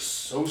court, looks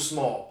so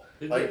small.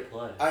 Who did Like, they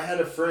play? I had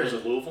a Was friend.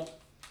 it Louisville?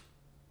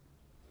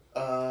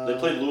 They They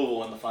played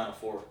Louisville in the Final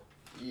Four.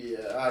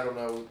 Yeah, I don't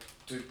know.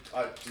 Do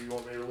you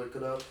want me to look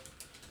it up?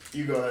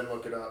 You go ahead and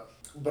look it up.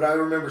 But I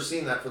remember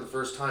seeing that for the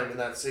first time in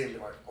that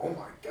stadium. Like, oh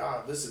my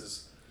god, this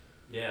is.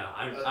 Yeah,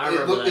 I It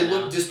remember looked, that it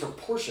looked now.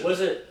 disproportionate.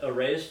 Was it a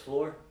raised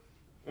floor?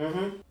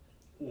 Mm-hmm.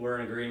 We're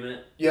in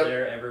agreement Yep.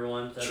 there,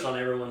 everyone. That's on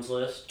everyone's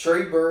list.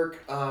 Trey Burke,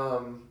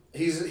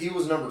 he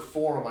was number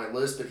 4 on my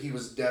list, but he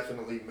was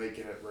definitely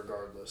making it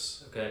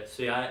regardless. Okay,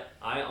 see, I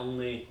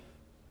only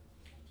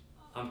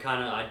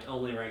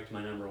ranked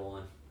my number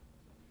 1.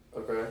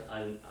 Okay.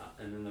 And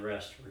then the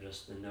rest were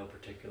just in no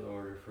particular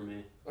order for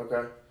me.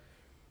 Okay.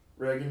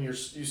 Reagan, you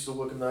still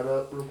looking that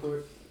up real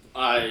quick?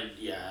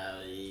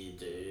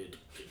 Dude.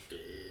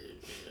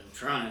 I'm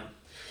trying.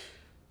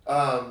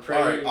 All Pray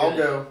right, you're I'll good.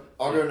 go.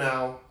 I'll go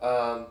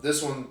now.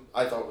 This one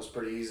I thought was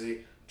pretty easy.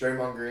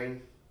 Draymond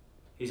Green.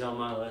 He's on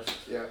my list.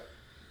 Yeah.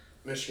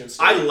 Michigan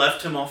State. I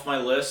left him off my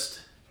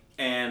list,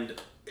 and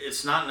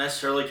it's not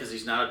necessarily because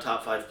he's not a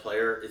top 5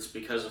 player. It's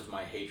because of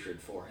my hatred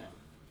for him.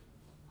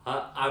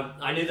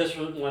 I knew this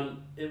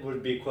one it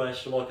would be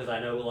questionable because I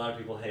know a lot of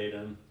people hate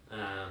him.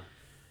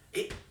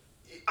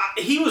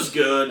 He was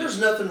good. There's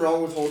nothing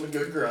wrong with holding a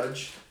good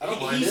grudge. I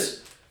don't mind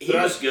it. He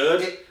But was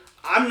good.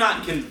 I'm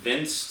not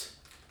convinced.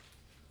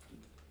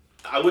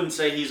 I wouldn't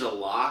say he's a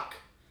lock,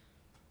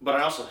 but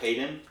I also hate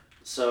him,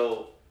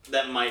 so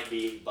that might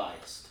be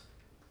biased.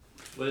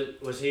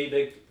 Was he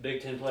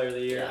Big Ten Player of the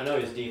Year? Yeah. I know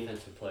he's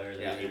Defensive Player of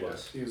the Yeah, Year. he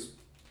was. He was.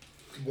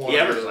 He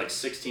averaged like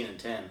 16 and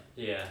 10.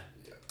 Yeah.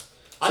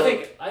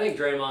 So- I think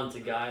Draymond's a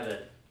guy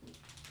that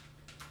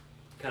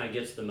kind of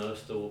gets the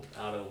most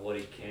out of what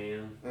he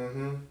can.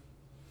 Mm-hmm.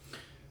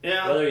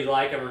 Yeah. Whether you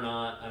like him or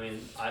not, I mean,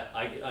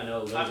 I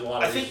know there's a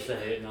lot I of think- reasons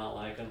to hate and not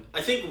like him.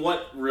 I think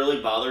what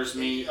really bothers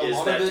me A is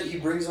lot that of it he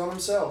brings on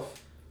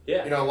himself.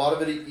 Yeah. You know, a lot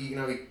of it he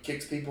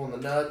kicks people in the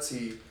nuts.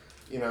 He,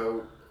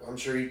 I'm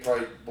sure he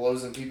probably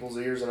blows in people's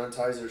ears and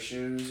unties their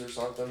shoes or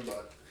something.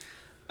 But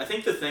I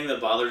think the thing that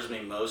bothers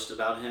me most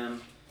about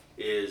him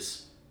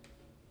is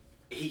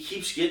he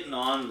keeps getting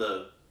on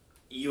the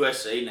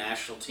USA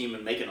national team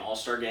and making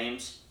all-star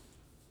games.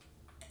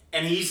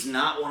 And he's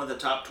not one of the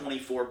top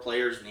 24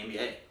 players in the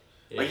NBA.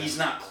 Yeah. Like, he's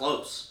not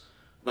close.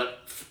 But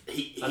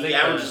he I think,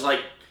 averages like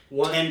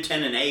one- 10,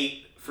 10, and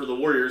 8 for the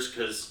Warriors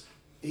because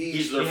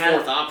he's their he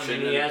fourth has, option. I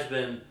mean, he and- has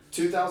been.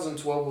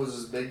 2012 was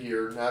his big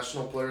year.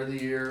 National Player of the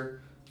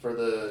Year for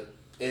the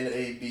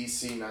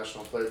NABC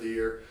National Player of the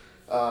Year.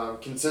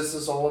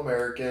 Consensus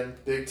All-American,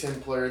 Big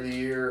Ten Player of the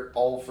Year,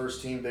 All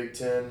First Team Big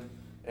Ten,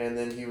 and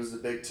then he was the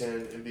Big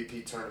Ten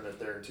MVP tournament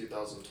there in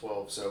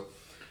 2012. So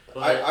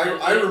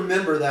I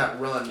remember that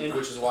run,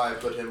 which is why I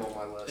put him on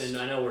my list. And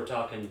I know we're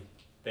talking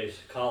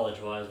basic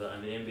college-wise, but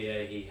in the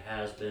NBA, he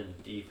has been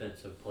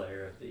Defensive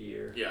Player of the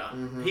Year. Yeah,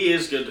 Mhm. he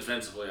is good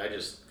defensively. I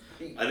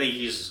think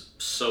he's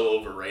so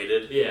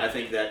overrated. Yeah. I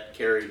think that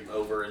carried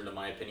over into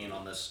my opinion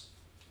on this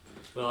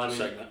Well, I mean,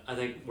 segment. I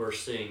think we're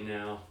seeing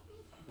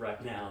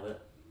right now,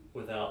 that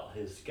without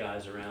his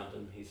guys around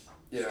him, he's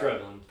Yeah.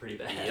 struggling pretty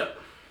bad. Yep.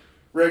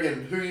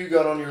 Reagan, who you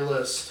got on your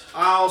list?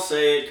 I'll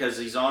say it because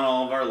he's on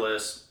all of our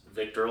lists.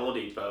 Victor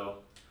Oladipo,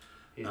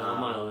 He's on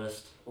my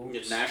list.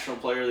 National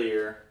Player of the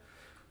Year.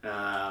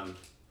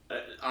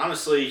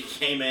 Honestly, he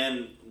came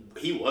in.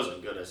 He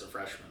wasn't good as a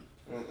freshman.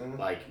 Mm-mm.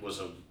 Like, was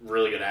a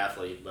really good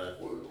athlete,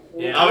 but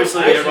Yeah.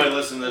 obviously Actually, everybody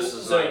listening to this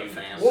is so- not you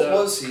fans. What So-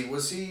 was he?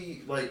 Was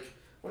he like?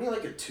 Wasn't he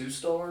like a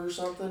 2-star or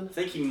something? I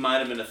think he might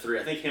have been a 3.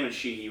 I think him and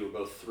Sheehy were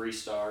both 3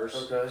 stars.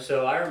 Okay.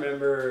 So I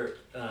remember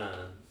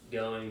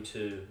going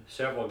to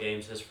several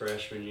games his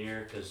freshman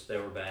year because they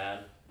were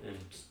bad and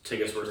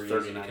Tickets were easy to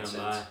 39 come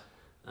cents.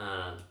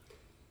 by.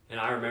 And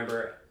I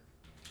remember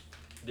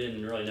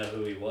didn't really know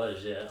who he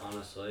was yet.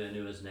 Honestly, I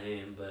knew his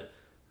name, but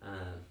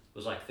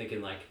was like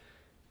thinking like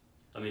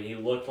I mean, he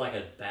looked like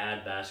a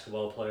bad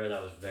basketball player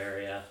that was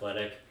very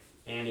athletic,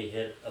 and he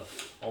hit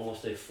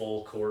almost a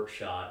full court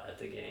shot at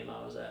the game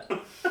I was at.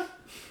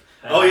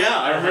 Oh yeah,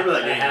 I remember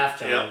that game. At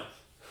halftime.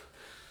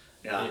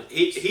 Yeah,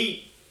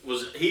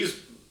 he's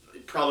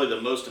probably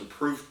the most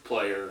improved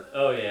player.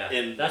 Oh yeah,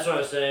 that's what I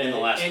was saying. In the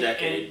last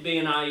decade, and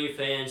being IU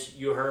fans,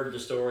 you heard the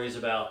stories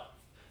about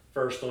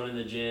first one in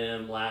the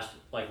gym,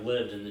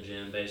 lived in the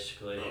gym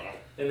basically,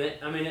 and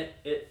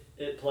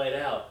it played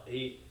out.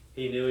 He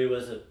knew he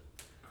was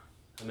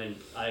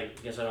I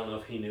guess I don't know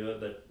if he knew it,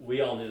 but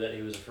we all knew that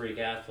he was a freak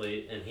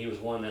athlete, and he was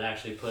one that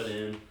actually put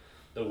in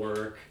the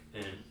work,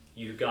 and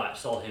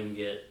saw him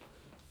get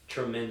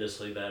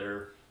tremendously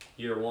better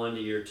year 1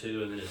 to year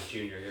 2, and then his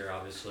junior year,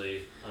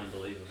 obviously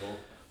unbelievable.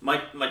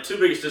 My two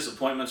biggest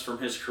disappointments from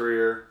his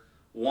career,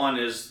 one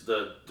is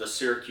the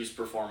Syracuse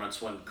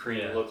performance when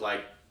Crean looked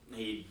like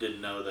he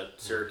didn't know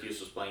that Syracuse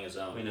was playing his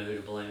own. We know who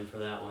to blame for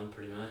that one,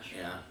 pretty much.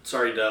 Yeah,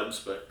 sorry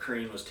Dubs, but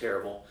Crean was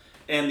terrible.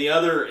 And the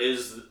other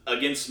is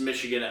against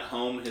Michigan at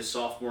home, his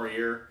sophomore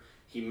year.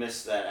 He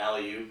missed that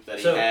alley-oop that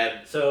he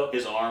had. So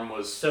his arm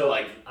was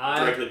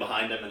directly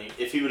behind him, and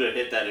if he would have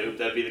hit that oop,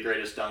 that'd be the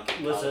greatest dunk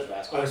in college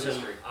basketball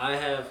history. I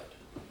have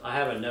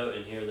a note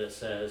in here that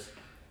says,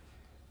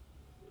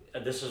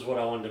 this is what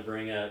I wanted to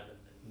bring up.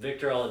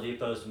 Victor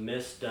Oladipo's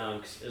missed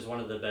dunks is one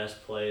of the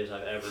best plays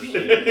I've ever seen.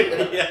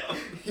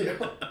 Yeah.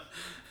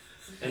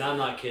 And I'm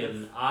not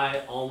kidding.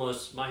 I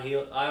almost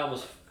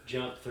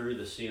jumped through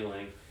the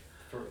ceiling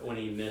when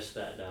he missed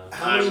that dunk.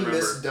 How many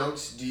missed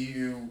dunks do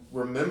you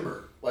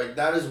remember? Like,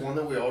 that is one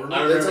that we all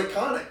remember. That's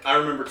iconic. I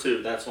remember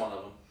two. That's one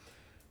of them.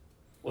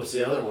 What's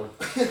the other one?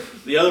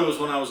 The other was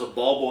when I was a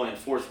ball boy in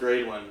 4th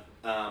grade when...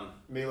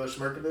 Milos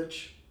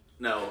Mirkovic?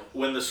 No.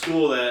 When the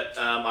school that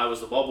I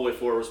was the ball boy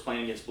for was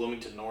playing against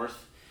Bloomington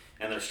North,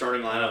 and their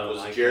starting lineup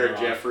was Jared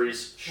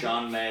Jeffries,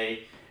 Sean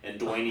May, and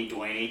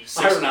Dwayne.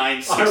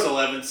 6'9",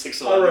 6'11",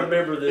 6'11". I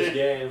remember this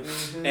game.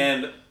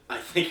 And I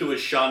think it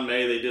was Sean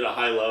May. They did a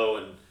high-low,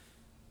 and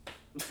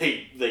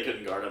they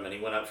couldn't guard him, and he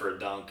went up for a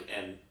dunk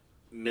and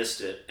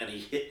missed it. And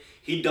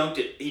he dunked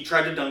it. He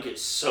tried to dunk it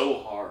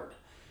so hard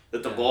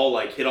that the ball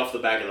hit off the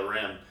back of the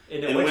rim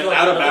and went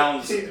out of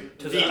bounds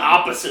to the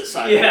opposite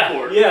side of the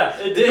court. Yeah,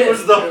 it did. It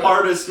was the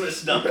hardest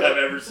missed dunk I've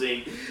ever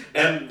seen.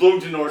 And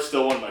Bloomington North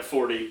still won by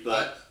 40,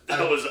 but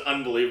that was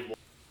unbelievable.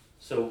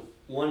 So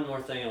one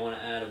more thing I want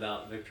to add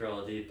about Victor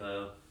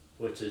Oladipo,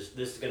 which is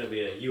this is going to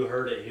be you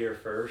heard it here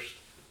first.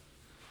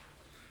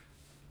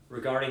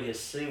 Regarding his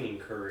singing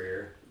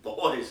career,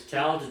 boys,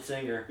 talented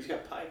singer. He's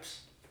got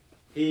pipes.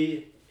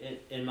 He,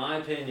 in my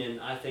opinion,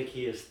 I think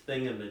he is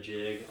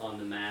thingamajig on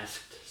The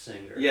Masked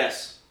Singer.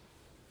 Yes,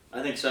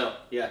 I think so.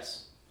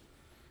 Yes.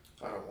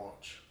 I don't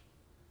watch.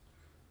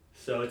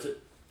 So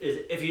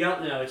if you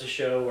don't know, it's a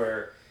show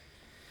where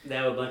they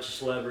have a bunch of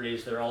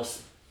celebrities. They're all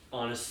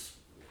on a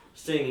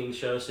singing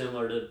show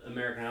similar to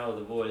American Idol: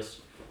 The Voice,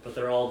 but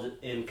they're all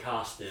in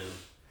costume.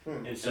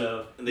 And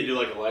so they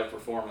do a live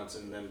performance,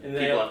 and then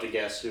people have to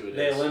guess who it is.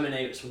 They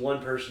eliminate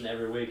one person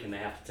every week, and they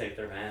have to take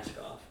their mask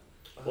off.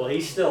 Well,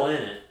 he's still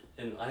in it,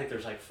 and I think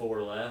there's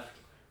 4 left,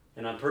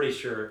 and I'm pretty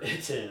sure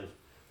it's him.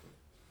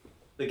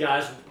 The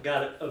guy's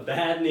got a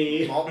bad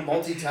knee.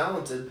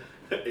 Multi-talented.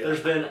 Yeah.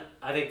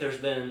 There's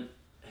been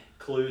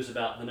clues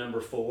about the number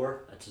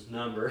 4. That's his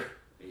number.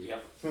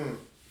 Yep.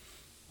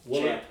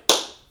 Champ.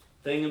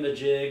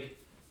 Thingamajig,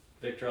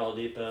 Victor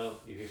Oladipo.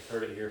 You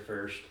heard it here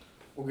first.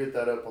 We'll get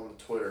that up on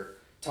the Twitter.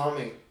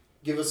 Tommy,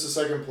 give us a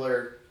second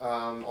player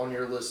on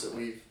your list that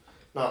we've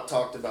not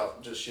talked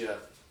about just yet.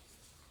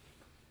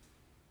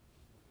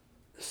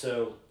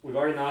 So we've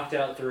already knocked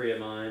out 3 of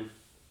mine.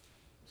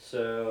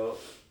 So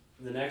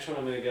the next one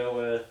I'm going to go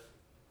with,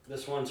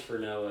 this one's for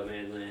Noah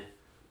mainly.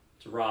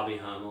 It's Robbie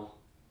Hummel.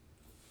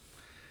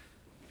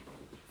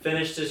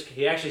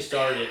 He actually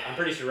started. I'm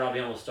pretty sure Robbie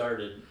Hummel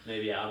started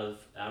maybe out of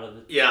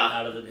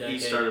the decade. He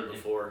started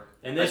before.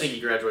 And I think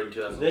he graduated in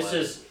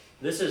 2011.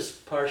 This is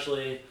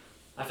partially.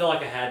 I feel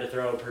like I had to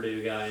throw a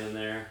Purdue guy in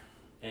there,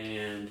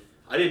 and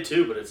I did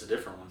too, but it's a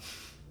different one.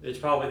 It's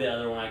probably the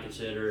other one I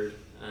considered,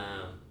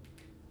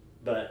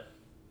 but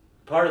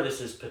part of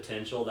this is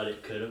potential that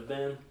it could have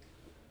been.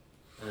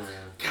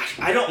 Gosh,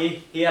 I don't.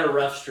 He had a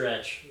rough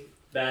stretch,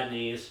 bad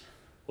knees.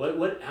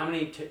 What? How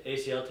many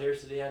ACL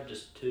tears did he have?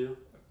 Just 2?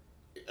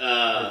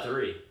 Or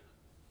 3?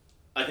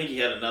 I think he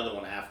had another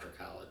one after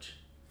college.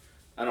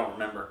 I don't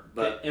remember,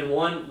 but and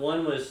one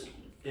was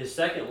his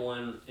second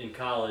one in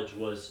college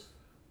was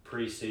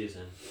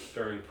preseason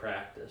during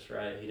practice,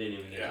 right? He didn't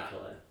even get to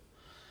play.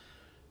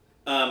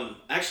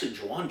 Actually,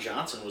 Juwan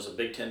Johnson was a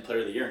Big Ten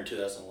Player of the Year in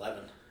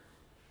 2011.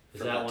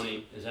 Is that one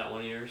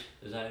of yours?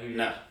 Is that who you're?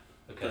 No.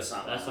 Okay. That's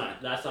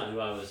not who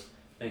I was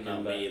thinking.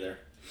 Not me either.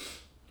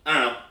 I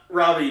don't know.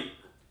 Robbie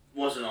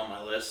wasn't on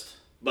my list,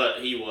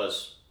 but he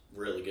was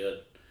really good,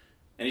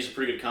 and he's a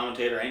pretty good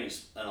commentator, and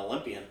he's an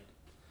Olympian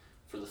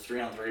for the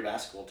 3-on-3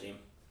 basketball team.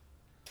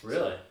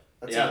 Really?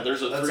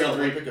 There's a 3-on-3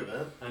 Olympic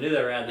event. I knew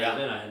they were at that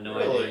event. I had no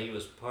idea he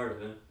was part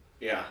of it.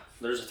 Yeah,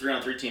 there's a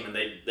 3-on-3 team, and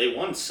they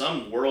won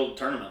some world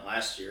tournament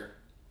last year.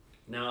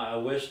 Now, I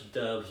wish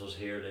Dubs was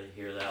here to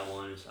hear that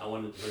one. I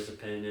wanted his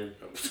opinion.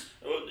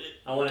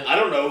 I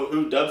don't know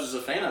who Dubs is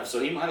a fan of, so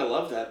he might have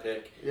loved that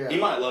pick. Yeah. He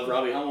might love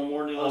Robbie Hummel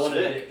more than he I loves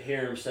wanted Vic. to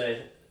hear him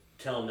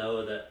tell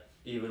Noah that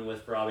even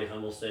with Robbie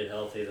Hummel stayed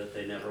healthy, that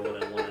they never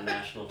would have won a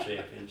national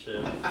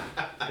championship.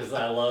 Because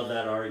I love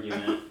that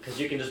argument. Because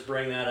you can just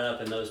bring that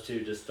up and those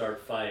two just start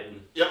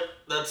fighting. Yep,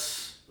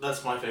 that's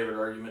my favorite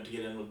argument to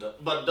get in with Dubs.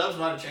 But Dubs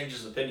might have changed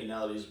his opinion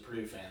now that he's a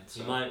Purdue fan.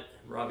 So.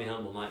 Robbie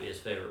Hummel might be his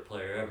favorite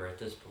player ever at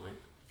this point.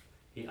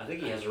 I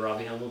think he has a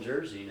Robbie Hummel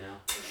jersey now.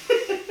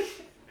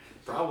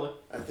 Probably.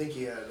 I think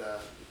he had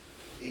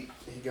he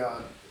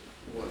got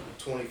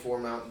 24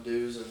 Mountain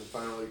Dews and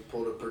finally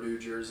pulled a Purdue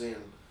jersey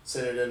and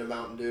sent it into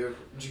Mountain Dew.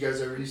 Did you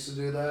guys ever used to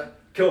do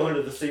that? Go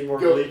into the Seymour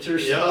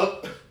bleachers.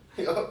 Yup.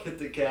 Get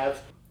the Cavs.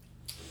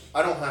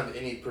 I don't have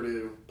any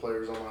Purdue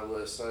players on my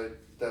list.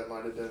 That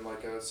might have been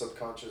like a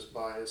subconscious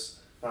bias,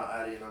 not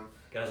adding them.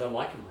 Guys, I'm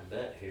liking my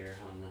bet here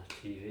on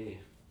the TV.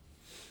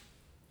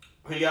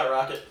 Who you got,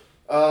 Rocket?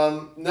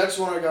 Next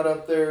one I got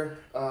up there,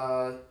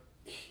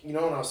 when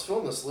I was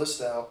filling this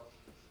list out,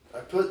 I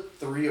put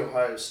 3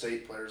 Ohio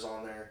State players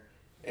on there.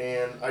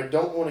 And I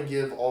don't want to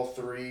give all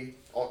 3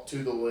 to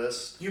the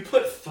list. You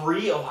put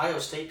 3 Ohio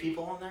State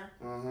people on there?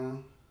 Mm-hmm.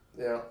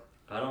 Yeah.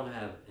 I don't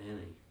have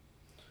any.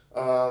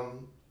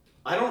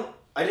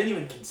 I didn't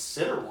even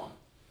consider one.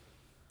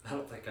 I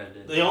don't think I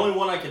did. The only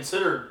one I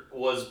considered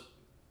was,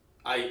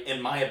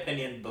 in my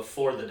opinion,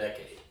 before the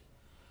decade.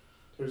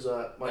 Who's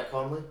that? Mike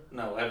Conley?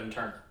 No, Evan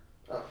Turner.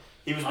 Oh.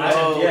 He was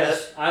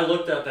I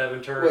looked up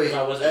Evan Turner because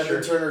I wasn't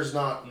Evan sure. Turner's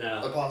not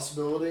a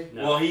possibility?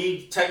 No. Well,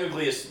 he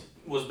technically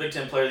was Big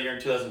Ten Player of the Year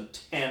in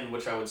 2010,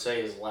 which I would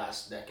say is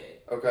last decade.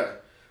 Okay.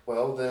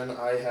 Well, then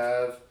I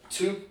have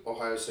 2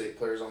 Ohio State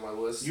players on my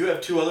list. You have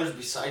 2 others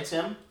besides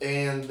him?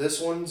 And this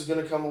one's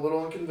going to come a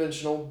little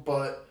unconventional,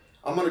 but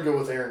I'm going to go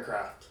with Aaron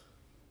Kraft.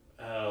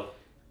 Oh.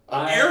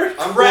 Aaron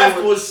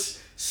Kraft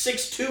was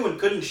 6'2" and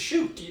couldn't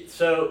shoot.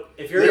 So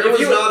if there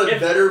was not a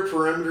better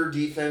perimeter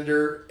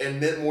defender and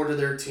meant more to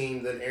their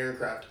team than Aaron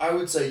Kraft. I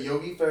would say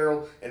Yogi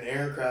Ferrell and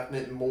Aaron Kraft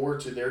meant more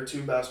to their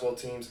 2 basketball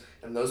teams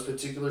in those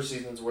particular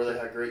seasons where they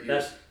had great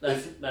years.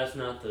 That's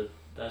not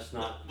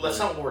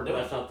what we're doing.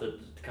 That's not the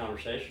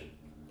conversation.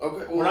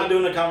 Okay, well, we're not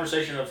doing a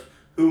conversation of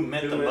who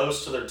meant the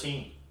most to their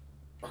team.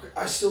 Okay,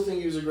 I still think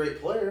he was a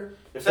great player.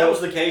 If that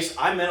was the case,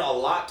 I meant a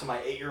lot to my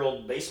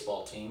 8-year-old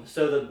baseball team.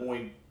 When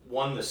we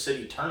won the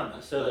city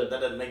tournament, that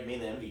doesn't make me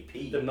the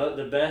MVP.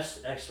 The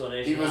best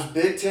explanation. He was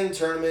Big Ten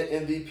tournament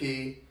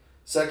MVP,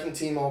 second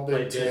team All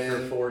Big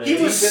Ten.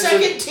 He was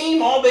second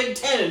team All Big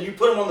Ten, and you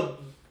put him on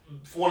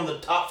one of the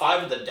top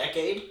 5 of the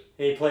decade.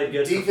 He played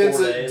good for 4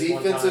 days.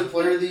 Defensive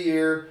Player of the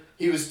Year.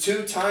 He was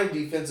 2-time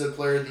Defensive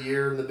Player of the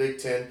Year in the Big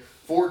Ten,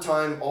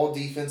 4-time All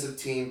Defensive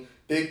Team,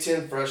 Big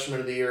Ten Freshman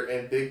of the Year,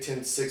 and Big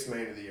Ten Sixth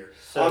Man of the Year.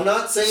 So I'm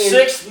not saying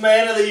 6th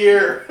Man of the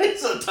Year.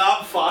 He's a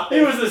top 5.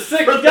 He was the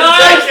 6th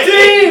guy on his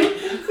team.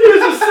 He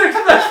was the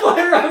 6th best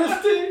player on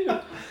his team.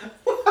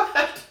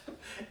 What?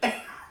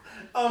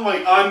 Oh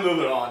my! I'm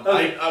moving on.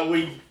 Okay.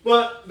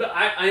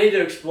 I need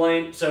to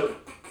explain. So,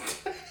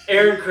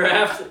 Aaron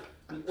Kraft.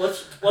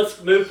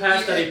 Let's move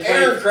past that.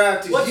 Aaron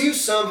Kraft. Did you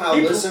somehow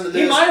listen to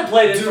this? He might have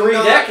played in 3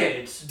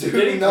 decades. Did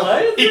he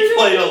play?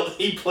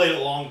 He played a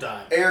long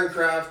time. Aaron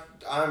Kraft.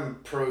 I'm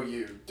pro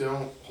you.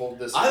 Don't hold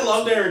this. I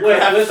loved Aaron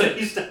Kraft. Listen,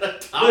 he's not a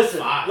top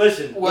 5.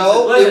 Listen. It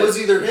was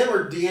either him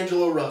or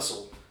D'Angelo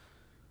Russell.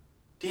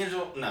 Neither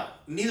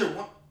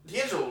one.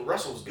 D'Angelo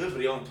Russell was good,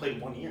 but he only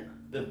played 1 year.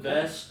 The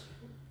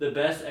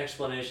best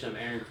explanation of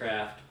Aaron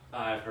Kraft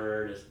I've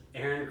heard is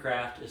Aaron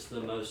Kraft is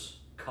the most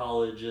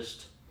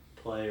collegeist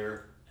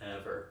player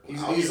ever.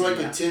 He's like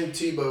a Tim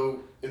Tebow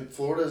in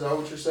Florida. Is that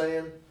what you're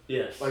saying?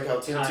 Yes. Like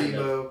how Tim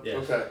Tebow.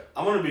 Yes. Okay.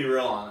 I'm gonna be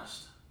real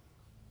honest.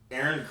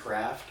 Aaron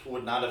Kraft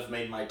would not have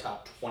made my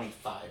top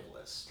 25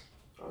 list.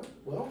 All right.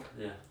 Well.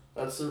 Yeah.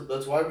 That's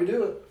why we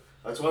do it.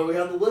 That's why we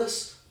have the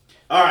list.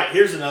 All right.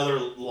 Here's another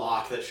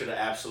lock that should have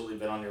absolutely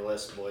been on your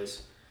list,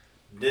 boys.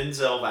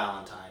 Denzel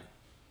Valentine.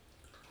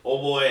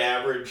 Old boy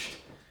averaged,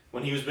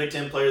 when he was Big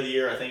Ten Player of the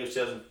Year, I think it was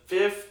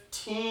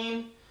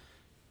 2015.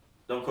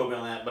 Don't quote me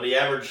on that, but he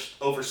averaged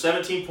over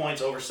 17 points,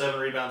 over 7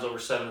 rebounds, over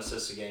 7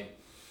 assists a game.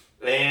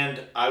 And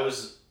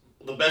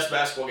the best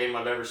basketball game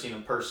I've ever seen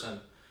in person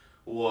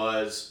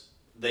was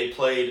they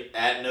played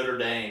at Notre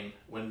Dame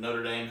when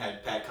Notre Dame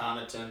had Pat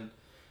Connaughton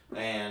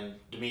and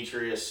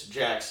Demetrius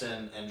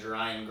Jackson and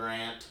Jerian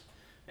Grant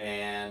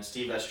and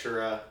Steve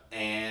Estura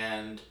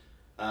and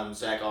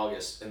Zach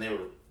August, and they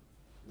were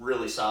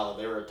really solid.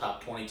 They were a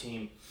top 20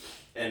 team,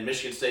 and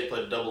Michigan State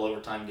played a double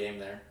overtime game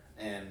there,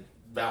 and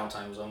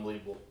Valentine was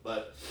unbelievable.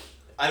 But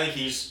I think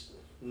he's,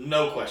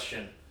 no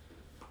question,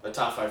 a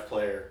top 5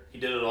 player. He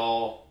did it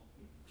all.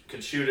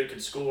 Could shoot it,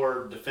 could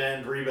score,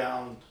 defend,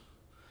 rebound,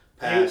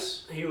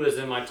 pass. He was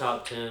in my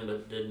top 10,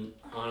 but didn't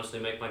honestly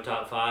make my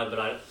top 5.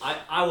 But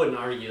I wouldn't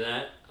argue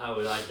that. I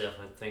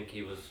definitely think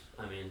he was,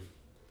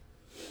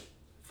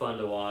 fun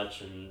to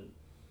watch, and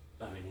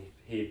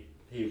he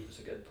he was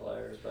a good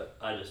player, but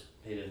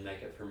he didn't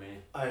make it for me.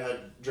 I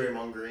had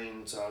Draymond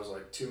Green, so I was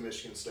like 2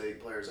 Michigan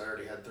State players. I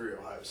already had 3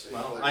 Ohio State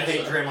Well, players. I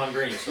hate Draymond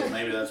Green, so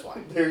maybe that's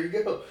why. There you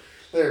go.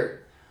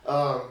 There.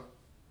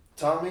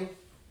 Tommy,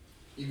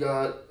 you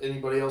got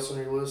anybody else on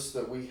your list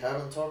that we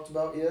haven't talked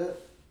about yet?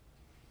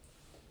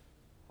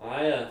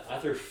 I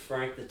threw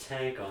Frank the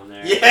Tank on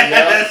there.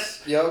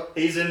 Yes! Yep.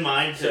 He's in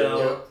mine, too.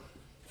 So,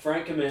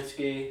 Frank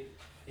Kaminsky,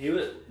 he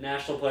was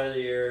National Player of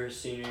the Year,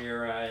 senior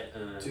year, right?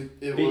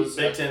 It was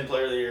Big Ten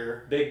Player of the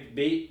Year.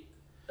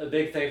 A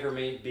big thing for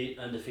me, beat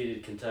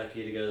undefeated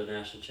Kentucky to go to the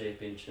national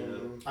championship.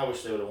 Mm-hmm. I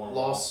wish they would have won.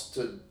 Lost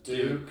to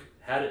Duke.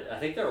 I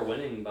think they were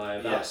winning by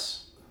about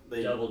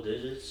They, double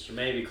digits, or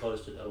maybe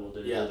close to double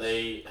digits. Yeah,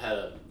 they had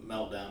a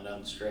meltdown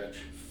down the stretch.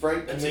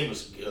 Frank That team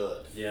was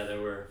good. Yeah, they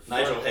were.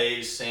 Nigel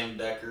Hayes, Sam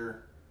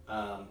Decker,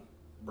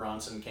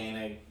 Bronson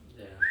Koenig.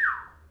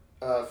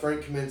 Yeah.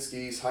 Frank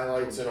Kaminsky's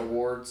highlights and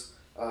awards: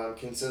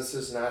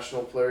 consensus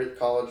National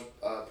College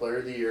Player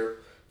of the Year,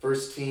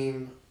 first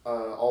team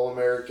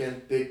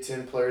All-American, Big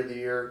Ten Player of the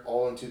Year,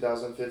 all in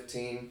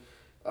 2015,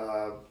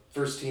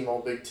 first team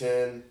All Big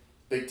Ten,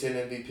 Big Ten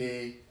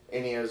MVP,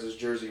 and he has his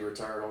jersey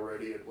retired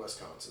already at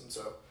Wisconsin.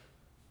 So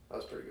that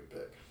was a pretty good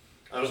pick.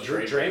 That was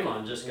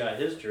Draymond just got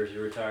his jersey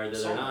retired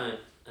the other night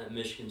at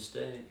Michigan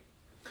State.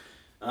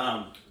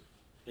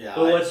 Yeah.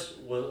 But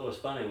what was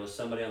funny was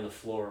somebody on the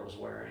floor was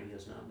wearing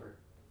his number.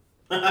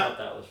 I thought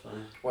that was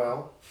funny.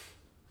 Well,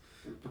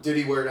 did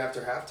he wear it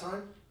after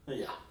halftime?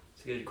 Yeah.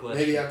 It's a good question.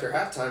 Maybe after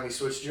halftime he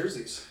switched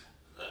jerseys.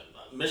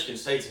 Michigan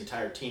State's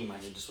entire team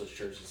might need to switch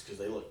jerseys because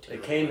they look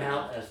terrible. They came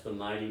out as the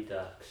Mighty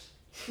Ducks.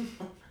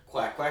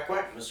 Quack, quack,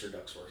 quack, Mr.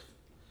 Ducksworth.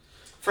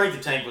 Frank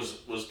the Tank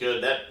was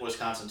good. That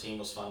Wisconsin team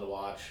was fun to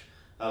watch.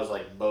 That was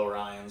like Bo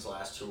Ryan's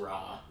last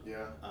hurrah.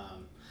 Yeah.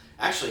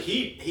 Actually,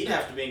 he'd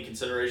have to be in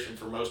consideration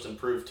for most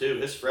improved too.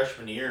 His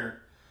freshman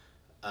year,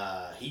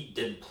 he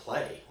didn't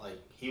play. Like,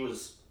 he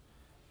was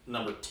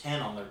number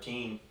 10 on their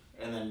team,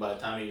 and then by the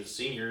time he was a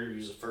senior, he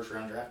was a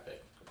first-round draft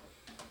pick.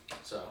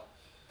 So.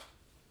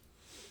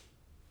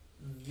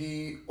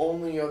 The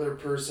only other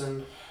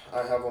person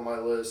I have on my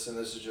list, and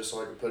this is just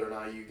so I can put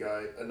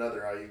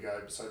another IU guy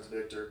besides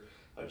Victor,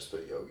 I just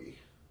put Yogi.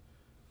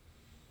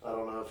 I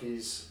don't know if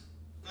he's...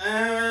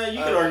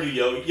 You could argue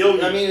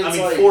Yogi. I mean, like,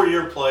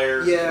 4-year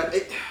player. Yeah.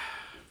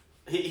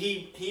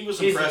 He was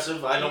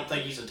impressive. I don't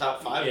think he's a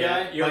top 5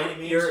 guy by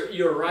any means.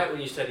 You're right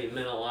when you said he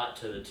meant a lot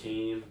to the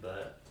team,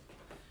 but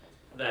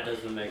that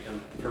doesn't make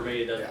him, for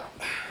me, it doesn't.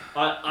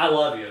 Yeah. I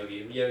love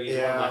Yogi. Yogi's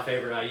one of my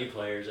favorite IU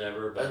players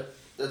ever, but...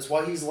 That's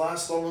why he's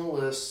last on the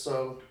list,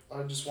 so I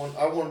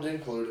wanted to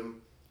include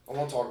him. I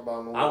want to talk about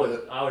him a little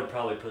bit. I would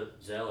probably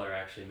put Zeller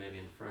actually maybe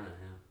in front of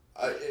him.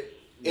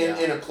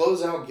 In a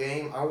closeout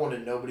game, I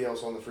wanted nobody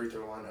else on the free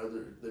throw line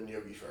other than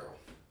Yogi Ferrell.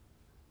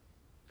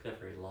 Except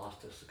for he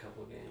lost us a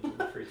couple of games on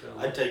the free throw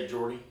line. I'd take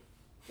Jordy.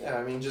 Yeah,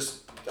 I mean,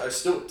 I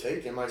still would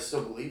take him. I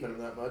still believe in him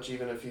that much,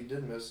 even if he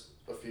did miss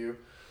a few.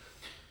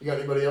 You got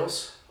anybody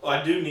else? Well,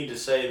 I do need to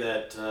say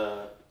that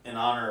in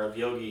honor of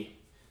Yogi,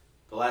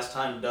 the last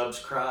time Dubs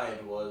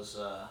cried was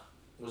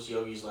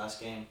Yogi's last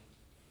game.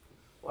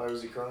 Why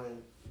was he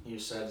crying? He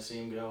was sad to see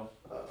him go.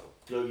 Oh.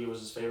 Yogi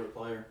was his favorite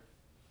player.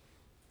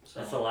 So.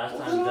 That's the last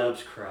time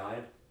Dubs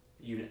cried?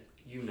 You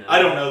know.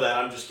 I don't know that.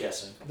 I'm just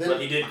guessing. Then,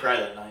 but he did cry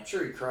that night. I'm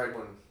sure he cried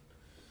when,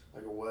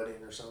 like, a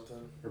wedding or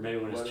something. Or maybe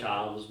when his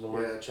child was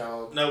born. Yeah,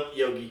 child. Nope,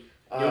 Yogi.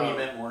 Yogi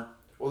meant more.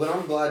 Well, then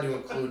I'm glad to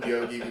include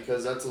Yogi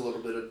because that's a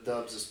little bit of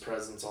Dubs'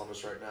 presence on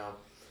us right now.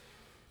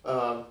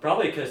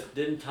 Probably because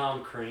didn't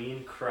Tom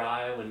Crean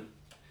cry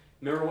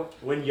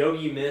when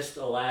Yogi missed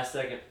a last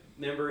second?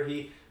 Remember,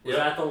 he was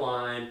at the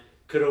line,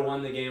 could have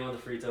won the game on the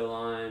free throw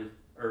line,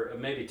 or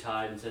maybe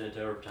tied and sent it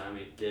to overtime.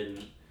 He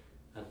didn't.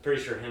 I'm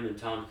pretty sure him and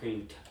Tom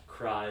Crean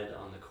cried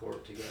on the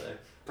court together.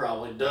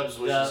 Probably. Dubs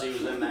wishes he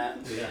was in that.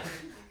 Yeah.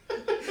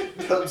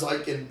 Dubs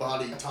like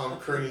embodied Tom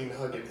Crean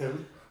hugging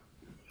him.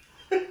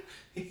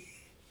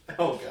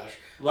 Oh gosh.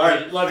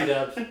 Love you,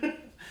 Dubs.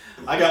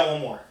 I got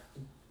one more.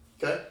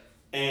 Okay.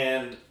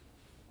 And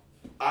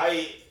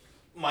my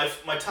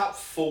top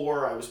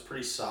 4 I was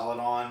pretty solid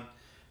on.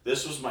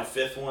 This was my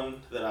 5th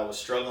one that I was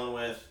struggling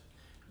with.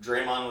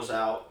 Draymond was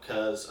out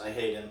because I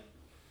hate him.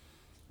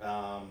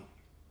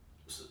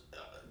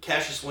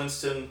 Cassius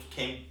Winston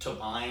came to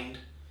mind,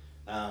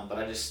 but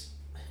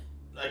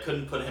I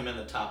couldn't put him in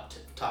the top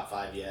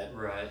 5 yet.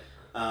 Right.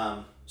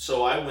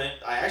 So I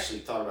actually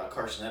thought about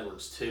Carson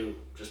Edwards too,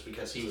 just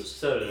because he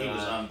was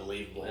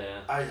unbelievable. Yeah.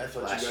 I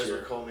thought Last you guys year.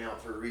 were calling me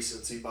out for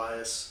recency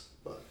bias,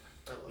 but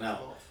I left No.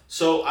 him off.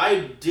 So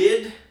I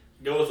did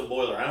go with a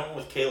boiler. I went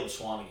with Caleb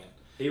Swanigan.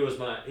 He was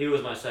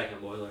my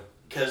second boiler.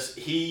 Because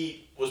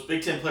he was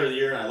Big Ten Player of the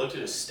Year, and I looked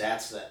at his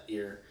stats that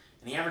year,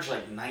 and he averaged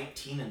like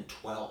 19 and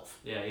 12.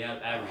 Yeah, he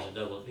averaged a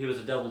double. He was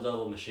a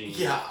double machine.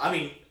 Yeah, I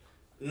mean,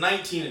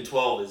 19 and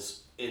 12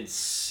 is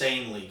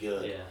insanely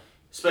good. Yeah.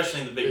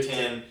 Especially in the Big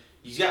Ten.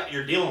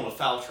 You're dealing with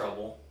foul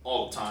trouble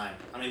all the time.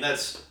 I mean,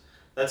 that's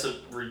a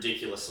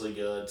ridiculously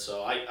good.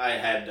 So I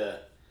had to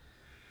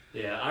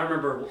Yeah, I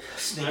remember.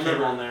 Sneak I him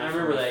remember. on there I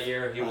remember for that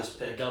year he was last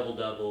pick.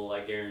 double,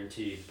 like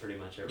guaranteed pretty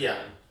much every Yeah.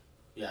 game.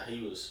 Yeah,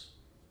 he was.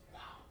 Wow.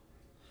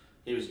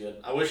 He was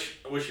good. I wish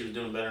he was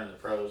doing better in the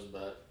pros,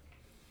 but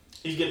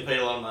he's getting paid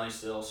a lot of money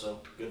still,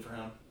 so good for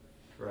him.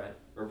 Right.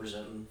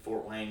 Representing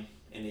Fort Wayne,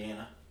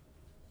 Indiana.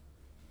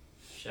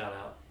 Shout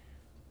out.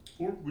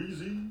 Fort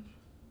Weezy.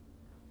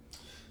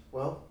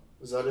 Well,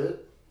 is that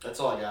it? That's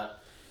all I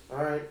got. All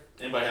right.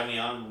 Anybody have any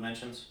honorable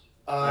mentions?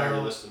 I already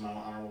Um, listed my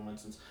honorable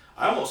mentions.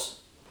 I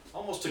almost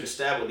took a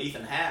stab with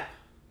Ethan Happ.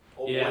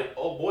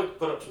 Old boy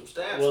put up some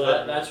stats, Well,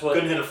 but that's what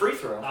couldn't hit a free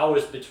throw. I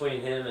was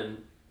between him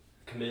and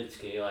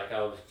Kaminsky.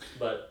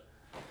 But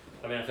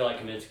I mean, I feel like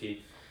Kaminsky.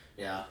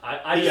 Yeah.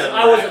 I He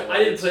got didn't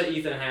accolades. put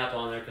Ethan Happ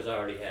on there because I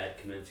already had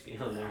Kaminsky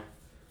on there.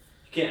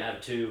 You can't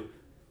have two.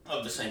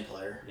 Of the same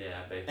player.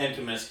 Yeah, baby. And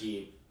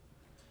Kaminsky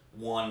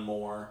won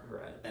more,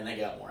 Right. and they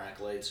got more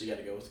accolades, so you got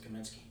to go with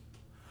Kaminsky.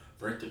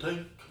 Break the tape.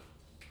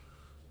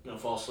 You gonna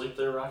fall asleep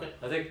there, Rocket?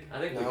 I think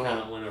we No. kind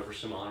of went over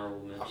some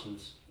honorable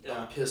mentions.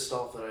 I'm pissed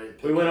off that I didn't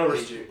pick We went over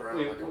AJ Brown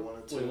we, like I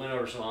wanted to. we went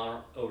over some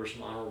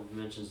honorable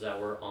mentions that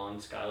were on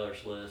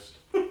Skylar's list.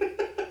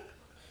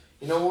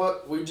 You know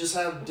what? We just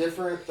have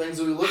different things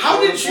that we look How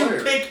for in did a you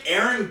player. pick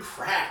Aaron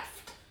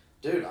Kraft?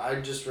 Dude, I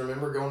just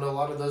remember going to a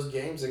lot of those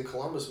games in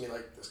Columbus and being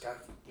like, this guy,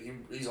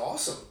 he's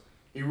awesome.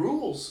 He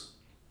rules.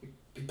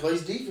 He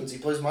plays defense. He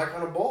plays my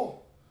kind of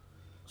ball.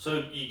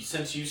 So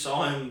since you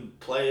saw him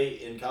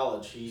play in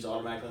college, he's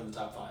automatically in the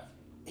top 5.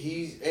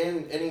 He's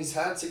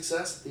had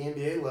success at the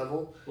NBA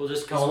level. We'll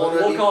just He's call one it.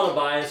 of We'll the- call it a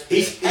bias.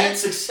 He's had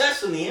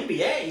success in the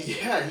NBA.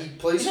 Yeah, he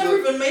plays He's for never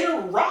the, even made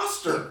a he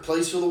roster.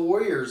 plays for the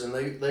Warriors, and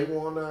they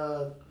won.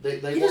 They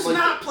He does won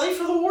like not play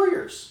for the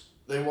Warriors.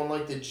 they won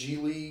like the G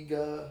League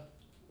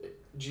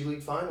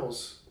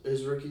finals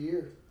his rookie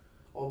year,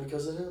 all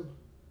because of him.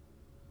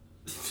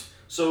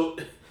 So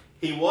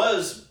he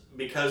was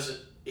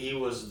because he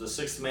was the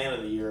 6th man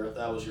of the year, if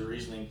that was your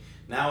reasoning.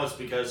 Now it's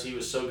because he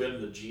was so good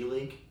in the G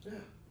League? Yeah.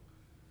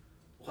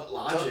 What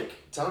logic?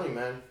 Telling you,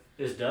 man.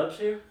 Is Dubs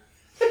here?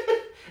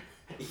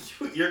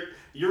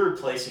 You're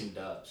replacing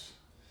Dubs.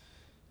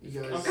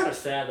 You guys. I'm kind of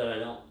sad that I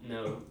don't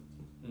know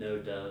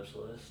Dubs'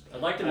 list.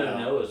 I'd like to know I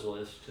know. Noah's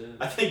list too.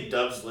 I think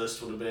Dubs'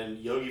 list would have been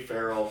Yogi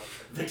Ferrell,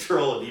 Victor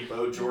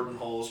Oladipo, Jordan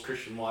Holes,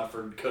 Christian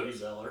Watford, Cody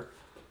Zeller.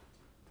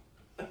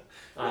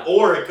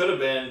 Or it could have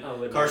been I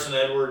wouldn't Carson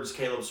Edwards,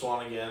 Caleb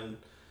Swanigan,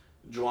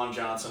 Juwan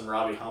Johnson,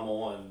 Robbie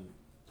Hummel, and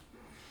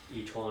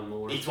Each one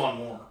more.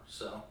 Moore.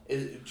 So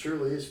It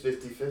truly is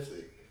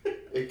 50-50.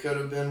 It could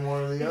have been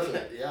one or the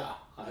other. yeah,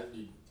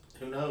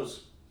 who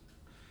knows?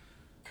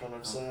 Kind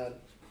of sad.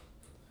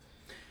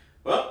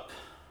 Well,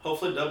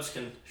 hopefully Dubs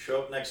can show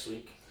up next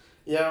week.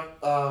 Yeah,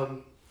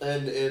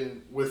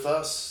 and with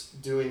us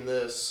doing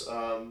this,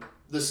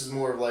 this is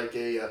more of like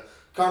a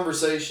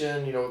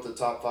conversation, with the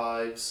top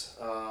fives,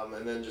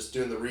 and then just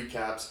doing the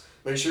recaps.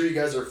 Make sure you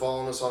guys are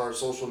following us on our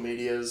social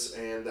medias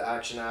and the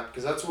Action app,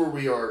 because that's where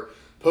we are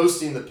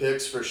posting the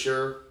picks for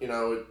sure.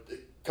 A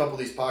couple of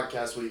these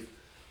podcasts we've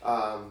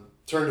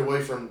turned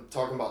away from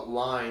talking about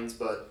lines,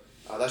 but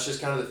that's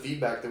just kind of the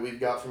feedback that we've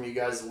got from you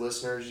guys, the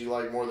listeners. You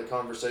like more of the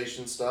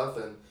conversation stuff,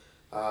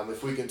 and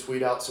if we can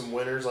tweet out some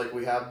winners like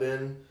we have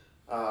been,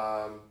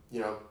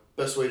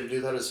 best way to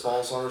do that is follow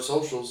us on our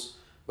socials.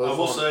 I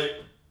will say,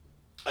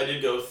 I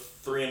did go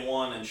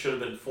 3-1 and should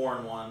have been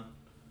 4-1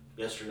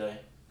 yesterday.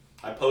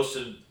 I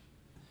posted.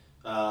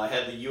 I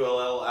had the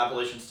ULL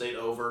Appalachian State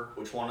over,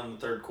 which won in the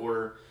third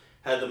quarter.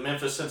 Had the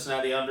Memphis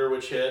Cincinnati under,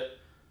 which hit.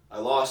 I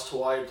lost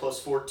Hawaii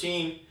plus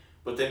 14,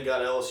 but then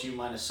got LSU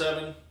minus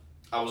 7.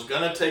 I was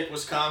gonna take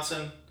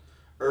Wisconsin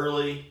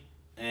early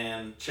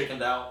and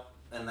chickened out,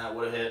 and that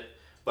would have hit.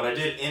 But I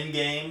did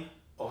in-game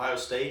Ohio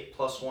State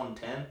plus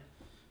 110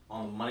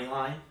 on the money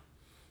line,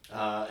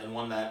 and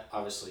won that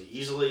obviously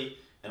easily.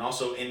 And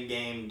also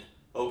in-gamed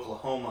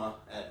Oklahoma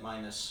at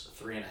minus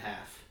 3.5.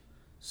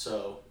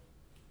 So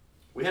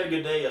we had a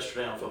good day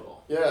yesterday on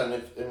football. Yeah,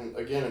 and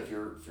again, if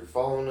you're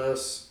following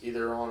us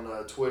either on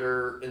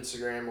Twitter,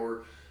 Instagram,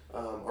 or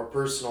our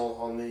personal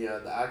on the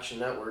Action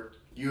Network,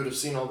 you would have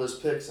seen all those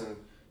picks and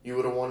you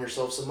would have won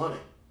yourself some money.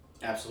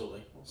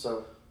 Absolutely.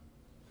 So,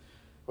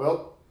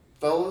 well,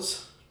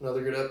 fellas,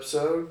 another good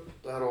episode.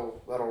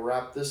 That'll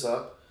wrap this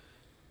up.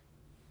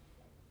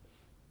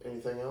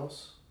 Anything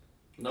else?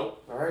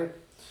 Nope. All right.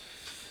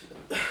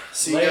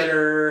 See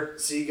Later.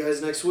 you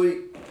guys next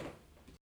week.